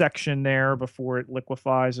cubicle section there before it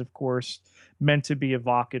liquefies, of course, meant to be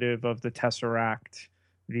evocative of the Tesseract,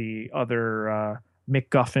 the other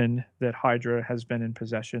MacGuffin that Hydra has been in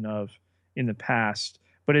possession of in the past.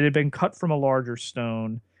 But it had been cut from a larger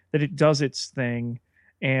stone, that it does its thing.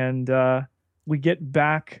 And we get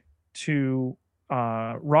back to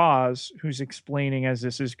Roz, who's explaining as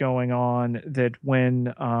this is going on that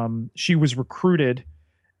when she was recruited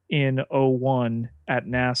in '01 at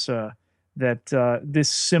NASA, that this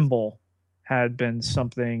symbol had been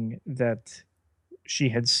something that she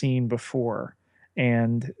had seen before,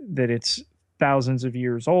 and that it's thousands of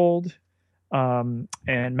years old. And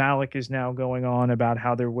Malik is now going on about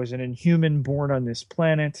how there was an inhuman born on this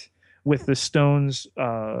planet. With the stone's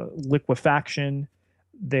liquefaction,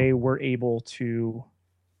 they were able to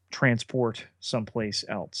transport someplace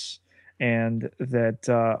else. And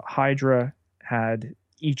that Hydra had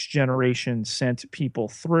each generation sent people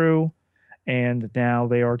through, and now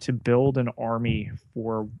they are to build an army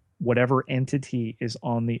for whatever entity is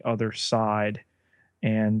on the other side.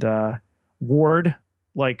 And Ward,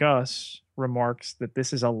 like us, remarks that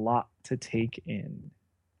this is a lot to take in.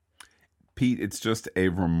 Pete, it's just a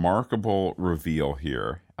remarkable reveal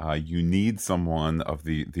here. You need someone of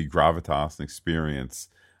the gravitas and experience,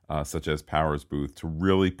 such as Powers Booth, to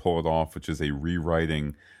really pull it off, which is a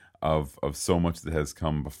rewriting of so much that has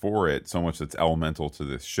come before it, so much that's elemental to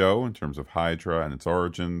this show in terms of Hydra and its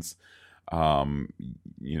origins.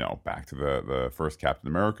 Back to the first Captain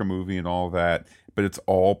America movie and all that, but it's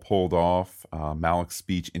all pulled off. Malik's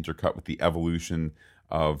speech intercut with the evolution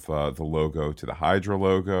of the logo to the Hydra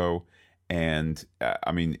logo. And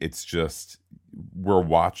it's just, we're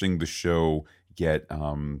watching the show get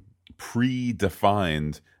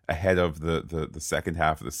predefined ahead of the second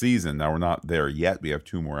half of the season. Now, we're not there yet. We have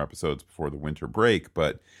 2 more episodes before the winter break,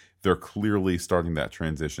 but they're clearly starting that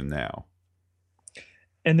transition now.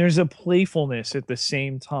 And there's a playfulness at the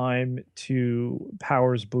same time to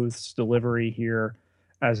Powers Booth's delivery here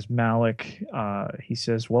as Malik. He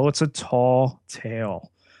says, well, it's a tall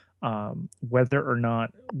tale. Whether or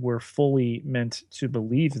not we're fully meant to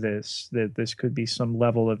believe that this could be some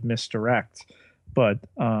level of misdirect. But,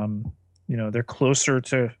 they're closer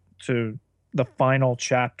to the final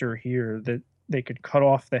chapter here, that they could cut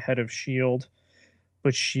off the head of S.H.I.E.L.D.,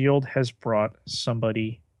 but S.H.I.E.L.D. has brought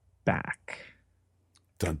somebody back.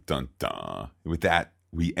 Dun, dun, dun. With that,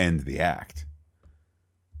 we end the act.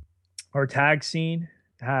 Our tag scene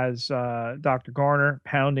has Dr. Garner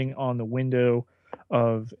pounding on the window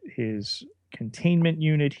of his containment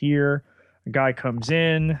unit here. A guy comes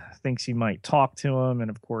in, thinks he might talk to him,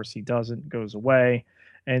 and of course he doesn't, goes away.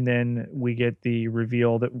 And then we get the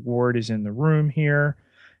reveal that Ward is in the room here.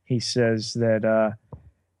 He says that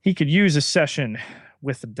he could use a session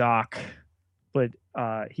with the doc, but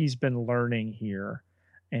he's been learning here.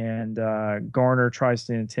 And Garner tries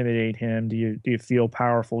to intimidate him. Do you feel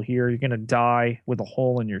powerful here? You're going to die with a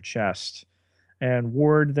hole in your chest. And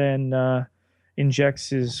Ward then injects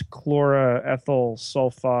his chloroethyl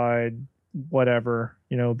sulfide, whatever.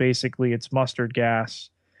 Basically it's mustard gas.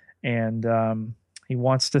 And he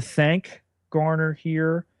wants to thank Garner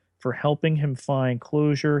here for helping him find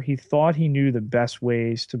closure. He thought he knew the best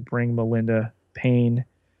ways to bring Melinda pain,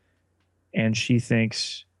 and she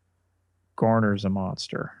thinks Garner's a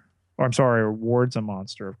monster. Or Ward's a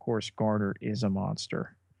monster. Of course, Garner is a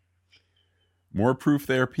monster. More proof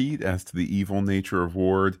there, Pete, as to the evil nature of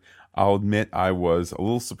Ward. I'll admit I was a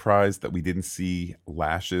little surprised that we didn't see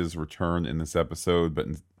Lash's return in this episode, but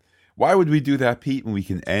why would we do that, Pete, when we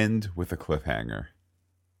can end with a cliffhanger?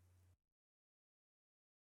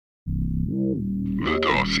 The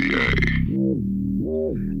Dossier.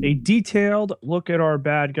 A detailed look at our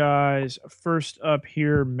bad guys. First up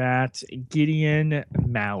here, Matt, Gideon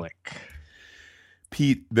Malik.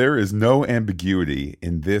 Pete, there is no ambiguity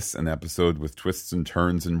in this an episode with twists and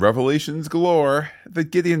turns and revelations galore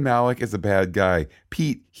that Gideon Malik is a bad guy.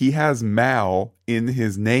 Pete, he has Mal in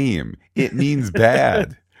his name. It means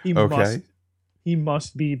bad. He okay. He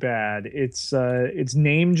must be bad. It's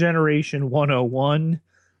name generation 101.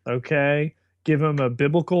 Okay. Give him a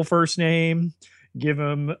biblical first name, give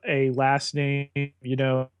him a last name,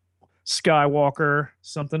 Skywalker,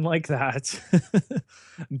 something like that.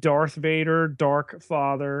 Darth Vader, Dark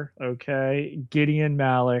Father, okay. Gideon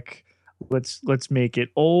Malik. Let's make it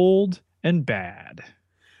old and bad.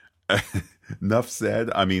 Enough said.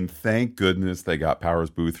 I mean, thank goodness they got Powers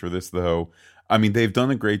Booth for this, though. I mean, they've done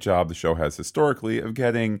a great job, the show has historically, of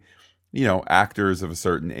getting, actors of a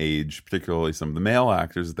certain age, particularly some of the male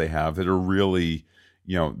actors that they have that are really,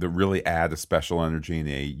 that really add a special energy and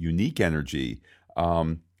a unique energy.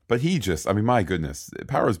 But he just, I mean, my goodness,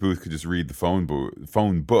 Powers Booth could just read the phone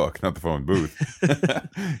book, not the phone booth.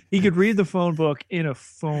 He could read the phone book in a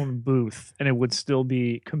phone booth, and it would still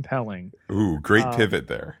be compelling. Ooh, great pivot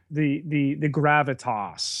there. The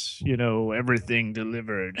gravitas, everything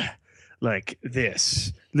delivered like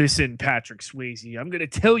this. Listen, Patrick Swayze, I'm going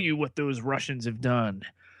to tell you what those Russians have done.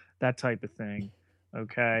 That type of thing.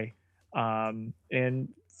 Okay. And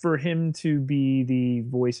for him to be the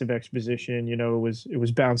voice of exposition, it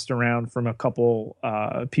was bounced around from a couple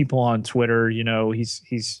people on Twitter.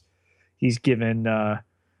 He's given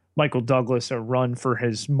Michael Douglas a run for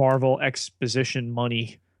his Marvel exposition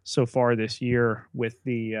money so far this year with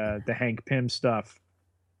the Hank Pym stuff.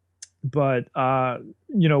 But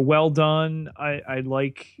well done. I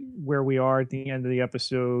like where we are at the end of the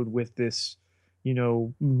episode with this,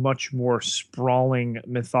 much more sprawling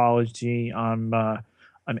mythology.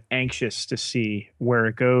 I'm anxious to see where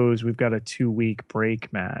it goes. We've got a 2-week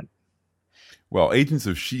break, Matt. Well, Agents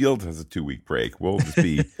of S.H.I.E.L.D. has a 2-week break. We'll just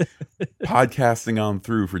be podcasting on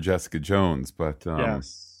through for Jessica Jones. But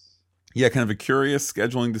yes. Yeah, kind of a curious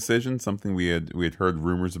scheduling decision, something we had heard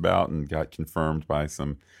rumors about and got confirmed by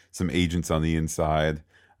some agents on the inside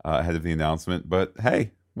ahead of the announcement. But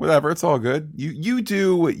hey, whatever, it's all good. You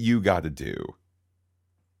do what you got to do.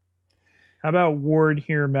 How about Ward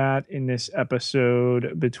here, Matt, in this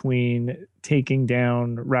episode between taking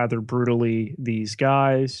down rather brutally these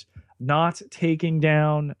guys, not taking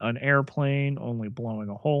down an airplane, only blowing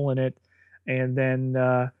a hole in it, and then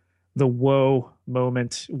the woe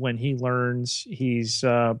moment when he learns he's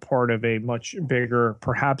part of a much bigger,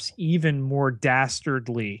 perhaps even more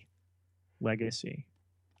dastardly legacy.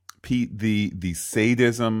 Pete, the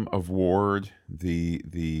sadism of Ward,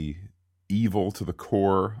 the evil to the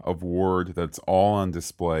core of Ward, that's all on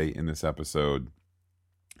display in this episode.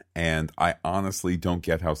 And I honestly don't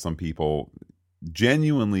get how some people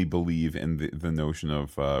genuinely believe in the notion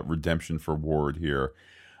of redemption for Ward here.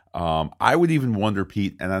 I would even wonder,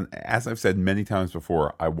 Pete, and as I've said many times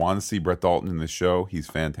before, I want to see Brett Dalton in this show. He's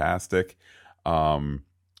fantastic.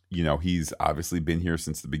 He's obviously been here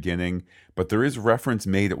since the beginning, but there is reference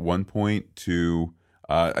made at one point to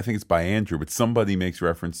I think it's by Andrew, but somebody makes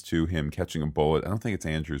reference to him catching a bullet. I don't think it's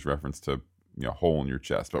Andrew's reference to hole in your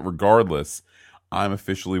chest. But regardless, I'm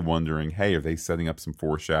officially wondering, hey, are they setting up some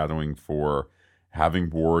foreshadowing for having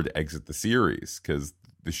Ward exit the series? Because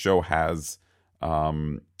the show has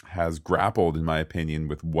grappled, in my opinion,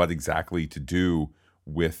 with what exactly to do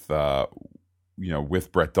with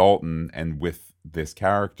with Brett Dalton and with this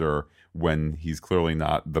character when he's clearly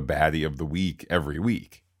not the baddie of the week every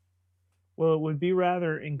week. Well, it would be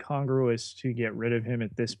rather incongruous to get rid of him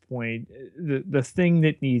at this point. The thing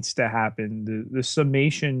that needs to happen, the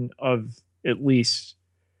summation of at least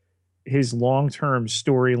his long-term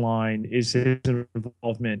storyline is his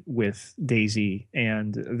involvement with Daisy,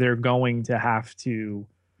 and they're going to have to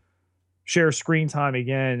share screen time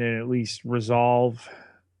again and at least resolve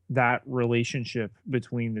that relationship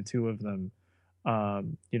between the two of them.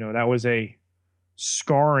 That was a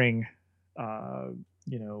scarring,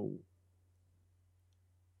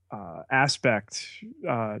 aspect,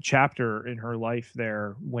 chapter in her life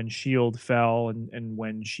there when S.H.I.E.L.D. fell and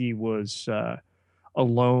when she was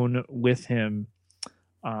alone with him,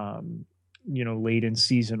 late in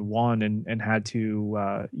season 1 and had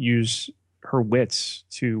to use her wits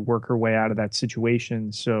to work her way out of that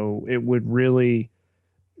situation. So it would really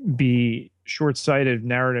be short-sighted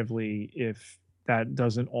narratively if that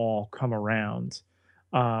doesn't all come around.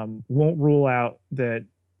 Won't rule out that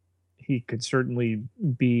he could certainly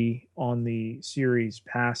be on the series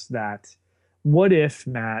past that. What if,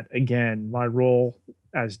 Matt, again, my role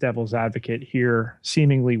as devil's advocate here,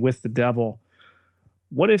 seemingly with the devil,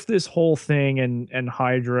 what if this whole thing and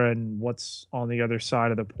Hydra and what's on the other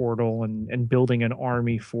side of the portal and building an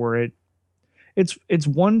army for it, it's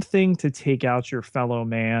one thing to take out your fellow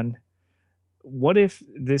man. What if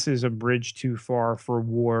this is a bridge too far for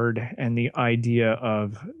Ward and the idea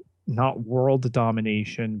of not world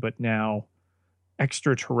domination, but now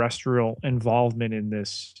extraterrestrial involvement in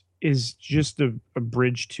this is just a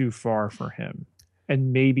bridge too far for him?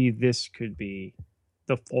 And maybe this could be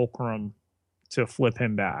the fulcrum to flip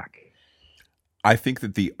him back. I think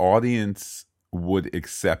that the audience would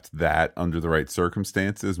accept that under the right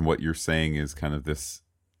circumstances. And what you're saying is kind of this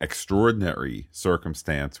extraordinary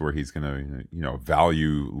circumstance where he's going to,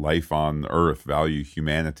 value life on Earth, value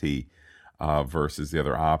humanity versus the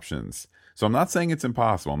other options. So I'm not saying it's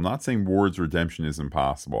impossible. I'm not saying Ward's redemption is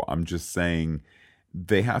impossible. I'm just saying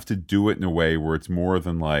they have to do it in a way where it's more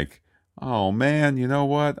than like, oh man, you know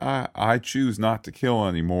what? I choose not to kill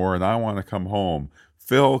anymore and I want to come home.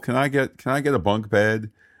 Phil, can I get a bunk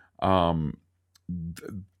bed?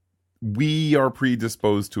 We are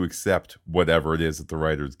predisposed to accept whatever it is that the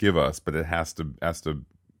writers give us, but it has to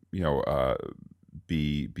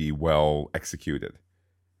be well executed.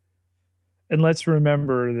 And let's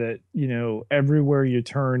remember that, everywhere you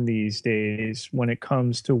turn these days, when it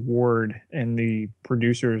comes to Ward and the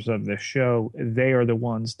producers of the show, they are the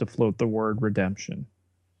ones to float the word redemption.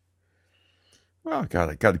 Well, I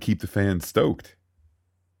got to keep the fans stoked.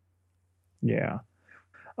 Yeah.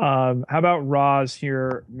 How about Roz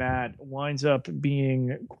here, Matt? Winds up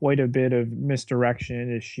being quite a bit of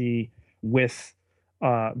misdirection. Is she with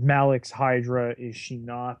Malik's Hydra? Is she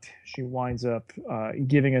not? She winds up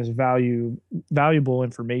giving us valuable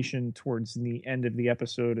information towards the end of the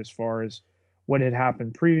episode as far as what had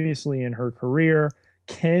happened previously in her career.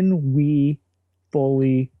 Can we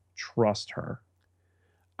fully trust her?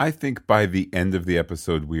 I think by the end of the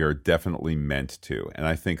episode, we are definitely meant to. And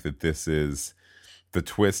I think that this is the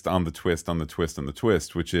twist on the twist on the twist on the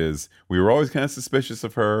twist, which is we were always kind of suspicious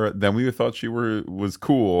of her. Then we thought she was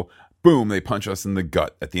cool. Boom, they punch us in the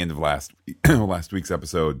gut at the end of last week's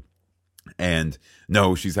episode. And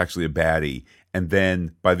no, she's actually a baddie. And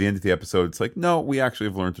then by the end of the episode, it's like, no, we actually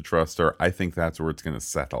have learned to trust her. I think that's where it's going to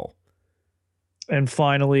settle. And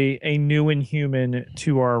finally, a new Inhuman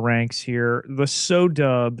to our ranks here, the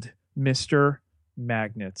so-dubbed Mr.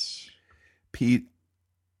 Magnets. Pete,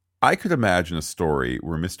 I could imagine a story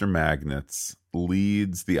where Mr. Magnets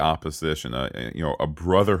leads the opposition, a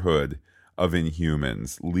brotherhood of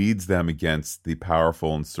Inhumans, leads them against the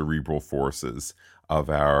powerful and cerebral forces of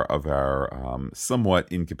our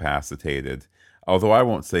somewhat incapacitated, although I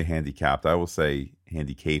won't say handicapped, I will say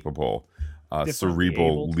handicapable,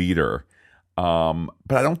 cerebral leader.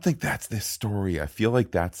 But I don't think that's this story. I feel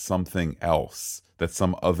like that's something else. That's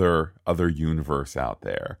some other universe out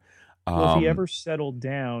there. Well, if he ever settled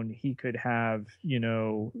down, he could have,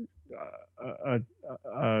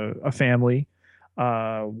 a family.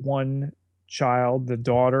 One child, the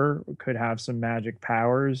daughter, could have some magic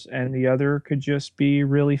powers, and the other could just be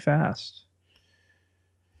really fast.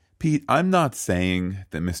 Pete, I'm not saying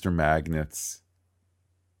that Mr. Magnets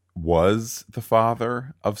was the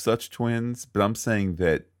father of such twins, but I'm saying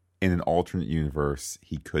that in an alternate universe,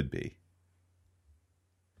 he could be.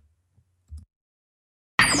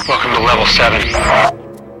 Welcome to level 7.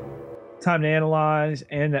 Time to analyze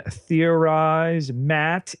and theorize.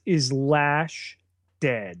 Matt, is Lash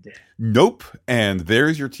dead? Nope. And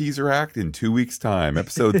there's your teaser act in 2 weeks' time.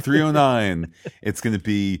 Episode 309. It's going to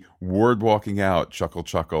be Ward walking out, chuckle,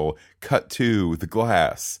 chuckle. Cut to the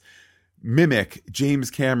glass. Mimic, James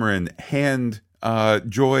Cameron, hand,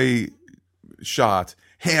 joy shot.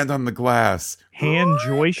 Hand on the glass. Hand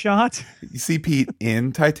joy shot? You see, Pete,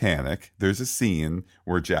 in Titanic, there's a scene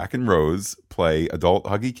where Jack and Rose play adult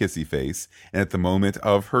huggy kissy face, and at the moment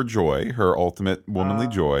of her joy, her ultimate womanly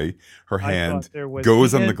joy, her hand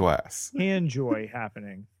goes on the glass. Hand joy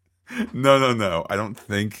happening. No. I don't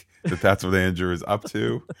think that's what Andrew is up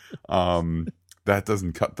to. That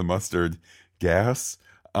doesn't cut the mustard gas.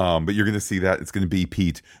 But you're going to see that. It's going to be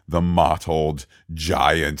Pete, the mottled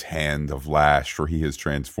giant hand of Lash, for he has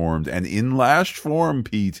transformed. And in Lash form,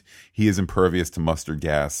 Pete, he is impervious to mustard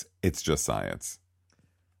gas. It's just science.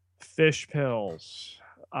 Fish pills.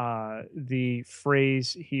 The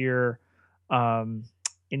phrase here,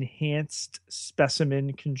 enhanced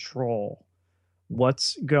specimen control.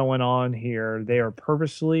 What's going on here? They are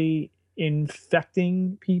purposely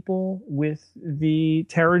infecting people with the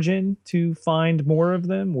Terrigen to find more of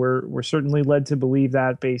them. We're certainly led to believe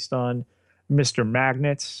that based on Mr.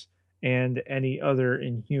 Magnets and any other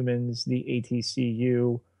Inhumans the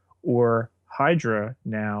ATCU or Hydra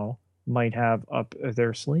now might have up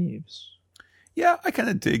their sleeves. Yeah, I kind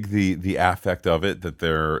of dig the affect of it, that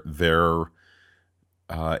they're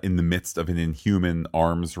in the midst of an inhuman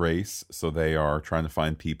arms race, so they are trying to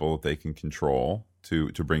find people that they can control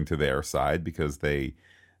to bring to their side, because they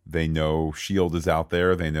know Shield is out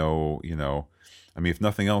there. They know, I mean, if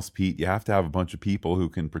nothing else, Pete, you have to have a bunch of people who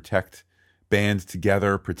can band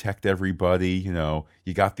together, protect everybody.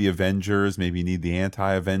 You got the Avengers, maybe you need the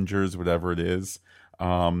anti-Avengers, whatever it is.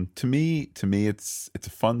 To me, it's a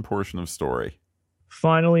fun portion of story.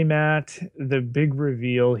 Finally, Matt, the big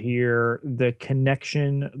reveal here, the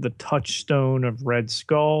connection, the touchstone of Red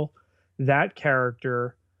Skull, that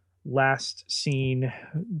character last seen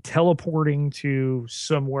teleporting to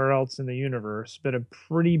somewhere else in the universe, but a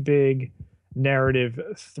pretty big narrative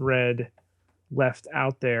thread left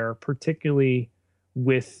out there, particularly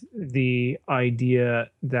with the idea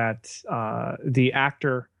that the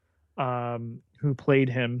actor who played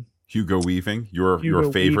him, Hugo Weaving, your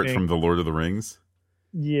favorite from the Lord of the Rings.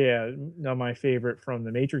 Yeah, not my favorite from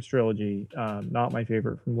the Matrix trilogy. Not my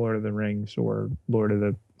favorite from Lord of the Rings or Lord of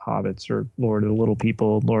the Hobbits or Lord of the Little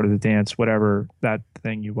People, Lord of the Dance, whatever that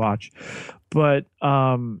thing you watch. But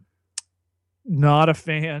not a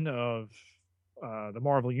fan of the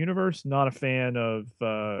Marvel Universe. Not a fan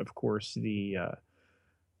of course, the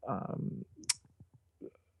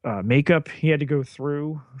makeup he had to go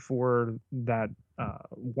through for that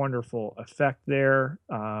wonderful effect there.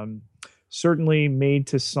 Certainly made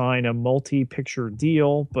to sign a multi-picture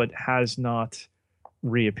deal, but has not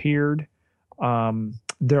reappeared.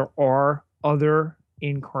 There are other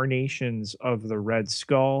incarnations of the Red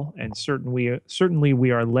Skull, and certainly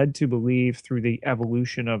we are led to believe through the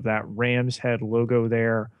evolution of that ram's head logo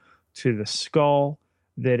there to the skull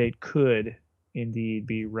that it could indeed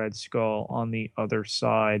be Red Skull on the other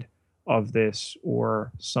side of this,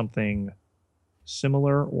 or something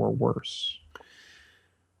similar or worse.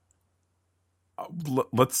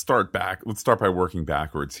 Let's start by working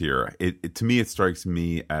backwards here. To me, it strikes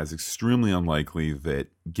me as extremely unlikely that,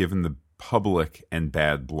 given the public and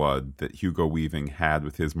bad blood that Hugo Weaving had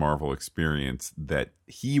with his Marvel experience, that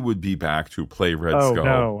he would be back to play Red Skull. Oh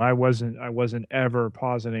no, I wasn't ever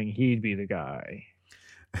positing he'd be the guy.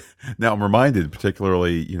 Now I'm reminded,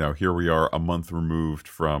 particularly, here we are a month removed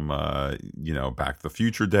from, Back to the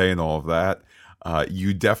Future Day and all of that.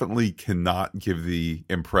 You definitely cannot give the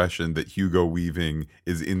impression that Hugo Weaving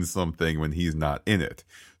is in something when he's not in it.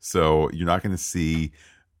 So you're not going to see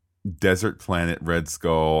Desert Planet Red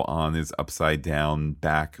Skull on his upside down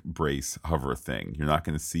back brace hover thing. You're not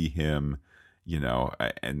going to see him,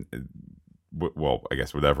 I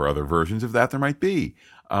guess whatever other versions of that there might be.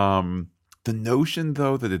 The notion,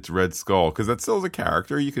 though, that it's Red Skull, because that still is a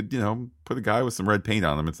character. You could, put a guy with some red paint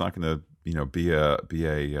on him. It's not going to, be a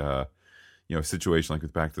situation like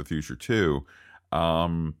with Back to the Future 2.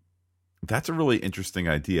 That's a really interesting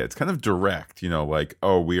idea. It's kind of direct, like,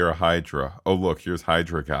 oh, we are Hydra. Oh, look, here's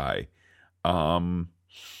Hydra guy. I'm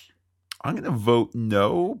going to vote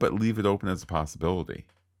no, but leave it open as a possibility.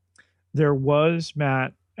 There was,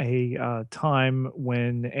 Matt, a time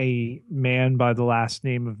when a man by the last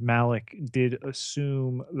name of Malik did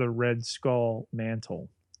assume the Red Skull mantle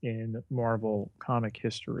in Marvel comic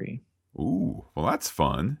history. Ooh, well, that's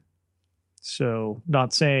fun. So,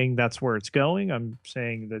 not saying that's where it's going. I'm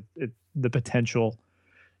saying that the potential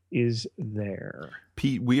is there.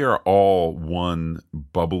 Pete, we are all one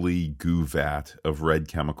bubbly goo vat of red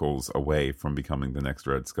chemicals away from becoming the next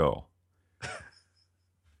Red Skull.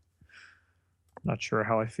 Not sure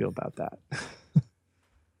how I feel about that.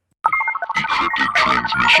 Encrypted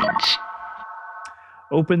transmissions.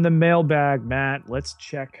 Open the mailbag, Matt. Let's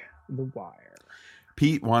check the wire.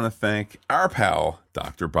 Pete, want to thank our pal,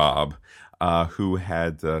 Dr. Bob, who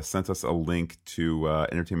had sent us a link to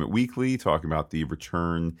Entertainment Weekly talking about the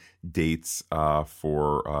return dates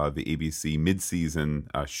for the ABC mid-season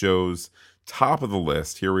shows. Top of the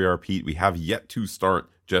list. Here we are, Pete. We have yet to start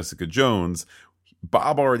Jessica Jones.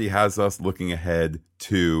 Bob already has us looking ahead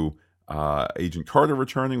to Agent Carter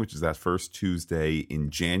returning, which is that first Tuesday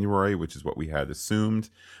in January, which is what we had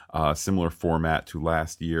assumed. Similar format to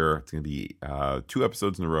last year. It's going to be 2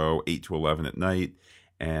 episodes in a row, 8 to 11 at night,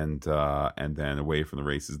 and then away from the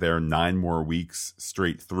races there. 9 more weeks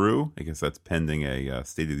straight through. I guess that's pending a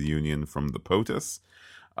State of the Union from the POTUS.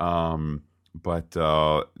 But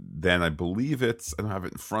then I believe I don't have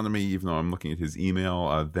it in front of me, even though I'm looking at his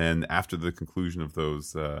email. Then after the conclusion of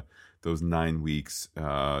those 9 weeks,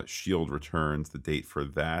 S.H.I.E.L.D. returns. The date for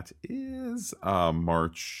that is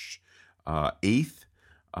March 8th.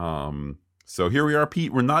 So here we are,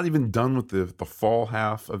 Pete. We're not even done with the fall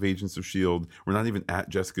half of Agents of S.H.I.E.L.D. We're not even at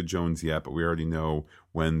Jessica Jones yet, but we already know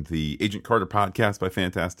when the Agent Carter podcast by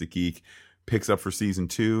Fantastic Geek picks up for season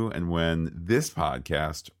 2 and when this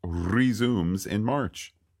podcast resumes in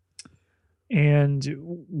March.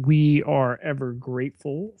 And we are ever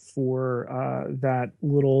grateful for that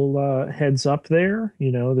little heads up there.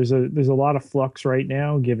 You know, there's a lot of flux right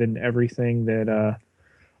now, given everything that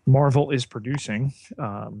Marvel is producing.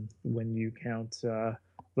 When you count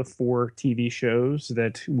the 4 TV shows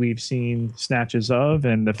that we've seen snatches of,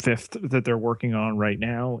 and the 5th that they're working on right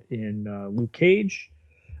now in Luke Cage.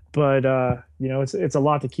 But you know, it's a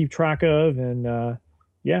lot to keep track of, and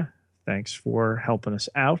yeah, thanks for helping us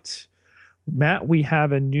out. Matt, we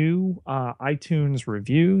have a new iTunes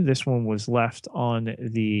review. This one was left on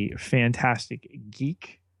the Fantastic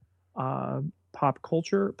Geek pop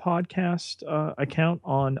culture podcast account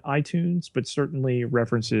on iTunes, but certainly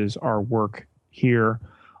references our work here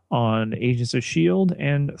on Agents of S.H.I.E.L.D.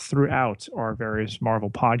 and throughout our various Marvel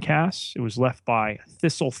podcasts. It was left by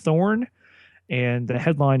Thistle Thorn, and the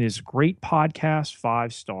headline is Great Podcast,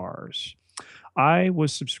 5 stars. I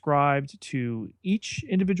was subscribed to each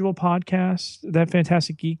individual podcast that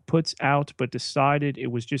Fantastic Geek puts out, but decided it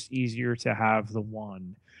was just easier to have the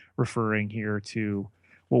one, referring here to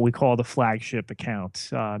what we call the flagship account.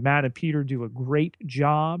 Matt and Peter do a great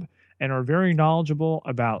job and are very knowledgeable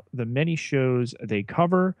about the many shows they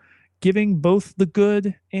cover, giving both the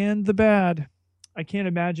good and the bad. I can't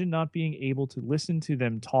imagine not being able to listen to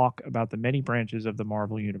them talk about the many branches of the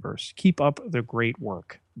Marvel Universe. Keep up the great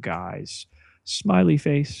work, guys. Smiley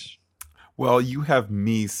face. Well, you have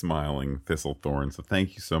me smiling, Thistlethorn. So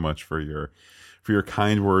thank you so much for your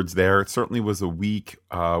kind words there. It certainly was a week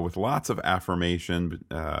with lots of affirmation.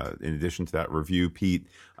 In addition to that review, Pete,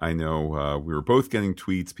 I know we were both getting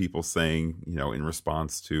tweets, people saying, you know, in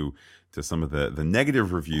response to some of the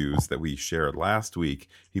negative reviews that we shared last week,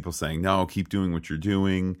 people saying, no, keep doing what you're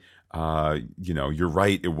doing. You know, you're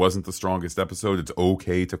right. It wasn't the strongest episode. It's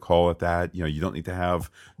okay to call it that. You know, you don't need to have,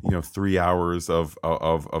 3 hours of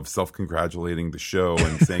self-congratulating the show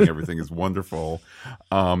and saying everything is wonderful.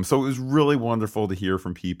 So it was really wonderful to hear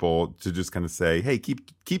from people to just kind of say, hey,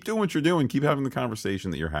 keep doing what you're doing. Keep having the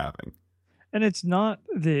conversation that you're having. And it's not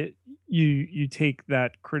that you take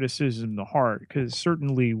that criticism to heart, because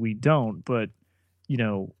certainly we don't, but you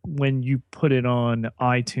know, when you put it on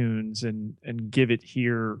iTunes and give it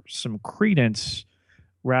here some credence,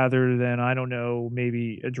 rather than, I don't know,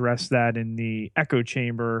 maybe address that in the echo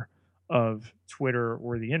chamber of Twitter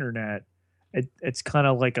or the internet, it's kind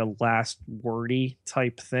of like a last wordy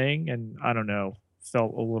type thing, and I don't know,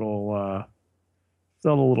 felt a little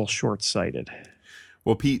short-sighted.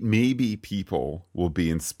 Well, Pete, maybe people will be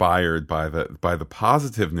inspired by the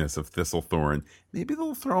positiveness of Thistlethorn. Maybe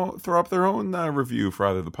they'll throw up their own review for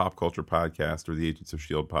either the Pop Culture Podcast or the Agents of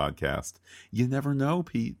S.H.I.E.L.D. podcast. You never know,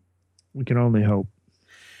 Pete. We can only hope.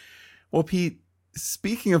 Well, Pete,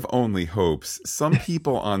 speaking of only hopes, some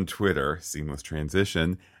people on Twitter, seamless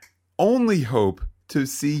transition, only hope to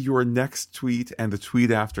see your next tweet and the tweet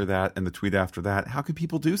after that and the tweet after that. How can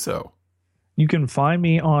people do so? You can find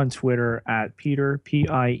me on Twitter at Peter,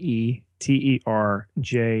 Pieterj Ketelaar,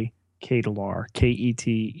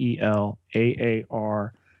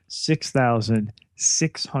 Ketelaar,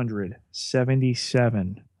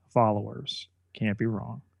 6,677 followers. Can't be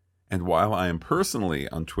wrong. And while I am personally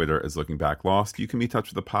on Twitter as Looking Back Lost, you can be in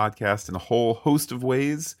touch with the podcast in a whole host of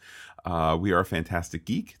ways. We are Fantastic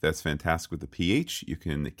Geek. That's fantastic with the PH. You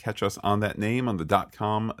can catch us on that name on the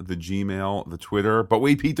 .com, the Gmail, the Twitter. But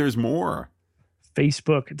wait, Pete, there's more.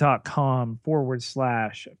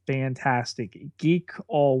 Facebook.com/Fantastic Geek,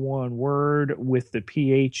 all one word with the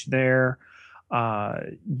PH there.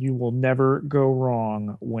 You will never go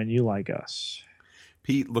wrong when you like us.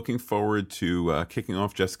 Pete, looking forward to kicking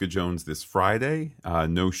off Jessica Jones this Friday.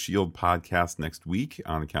 No S.H.I.E.L.D. podcast next week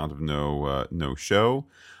on account of no show.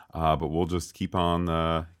 But we'll just keep on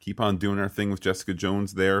doing our thing with Jessica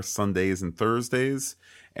Jones there Sundays and Thursdays.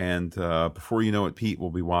 And before you know it, Pete, we'll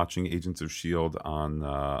be watching Agents of S.H.I.E.L.D.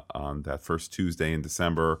 on that first Tuesday in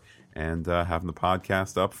December and having the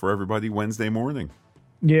podcast up for everybody Wednesday morning.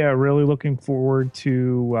 Yeah, really looking forward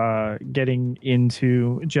to getting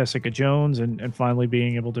into Jessica Jones and finally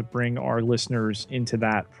being able to bring our listeners into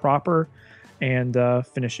that proper. And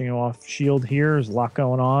finishing off S.H.I.E.L.D. here, there's a lot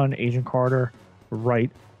going on. Agent Carter right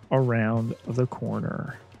around the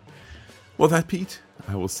corner. Well, that, Pete,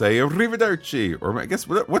 I will say arrivederci, or I guess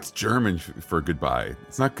what's German for goodbye?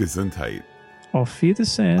 It's not Gesundheit. Auf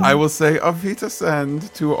Wiedersehen. I will say auf Wiedersehen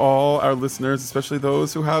to all our listeners, especially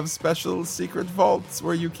those who have special secret vaults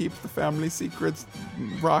where you keep the family secrets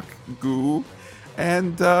rock goo,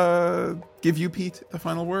 and give you, Pete, the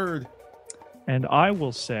final word. And I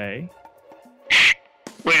will say...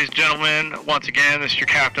 Ladies and gentlemen, once again, this is your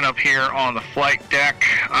captain up here on the flight deck.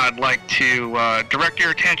 I'd like to direct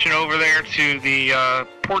your attention over there to the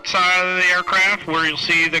port side of the aircraft where you'll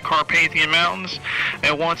see the Carpathian Mountains.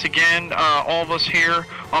 And once again, all of us here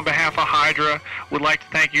on behalf of Hydra would like to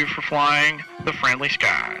thank you for flying the friendly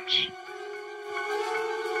skies.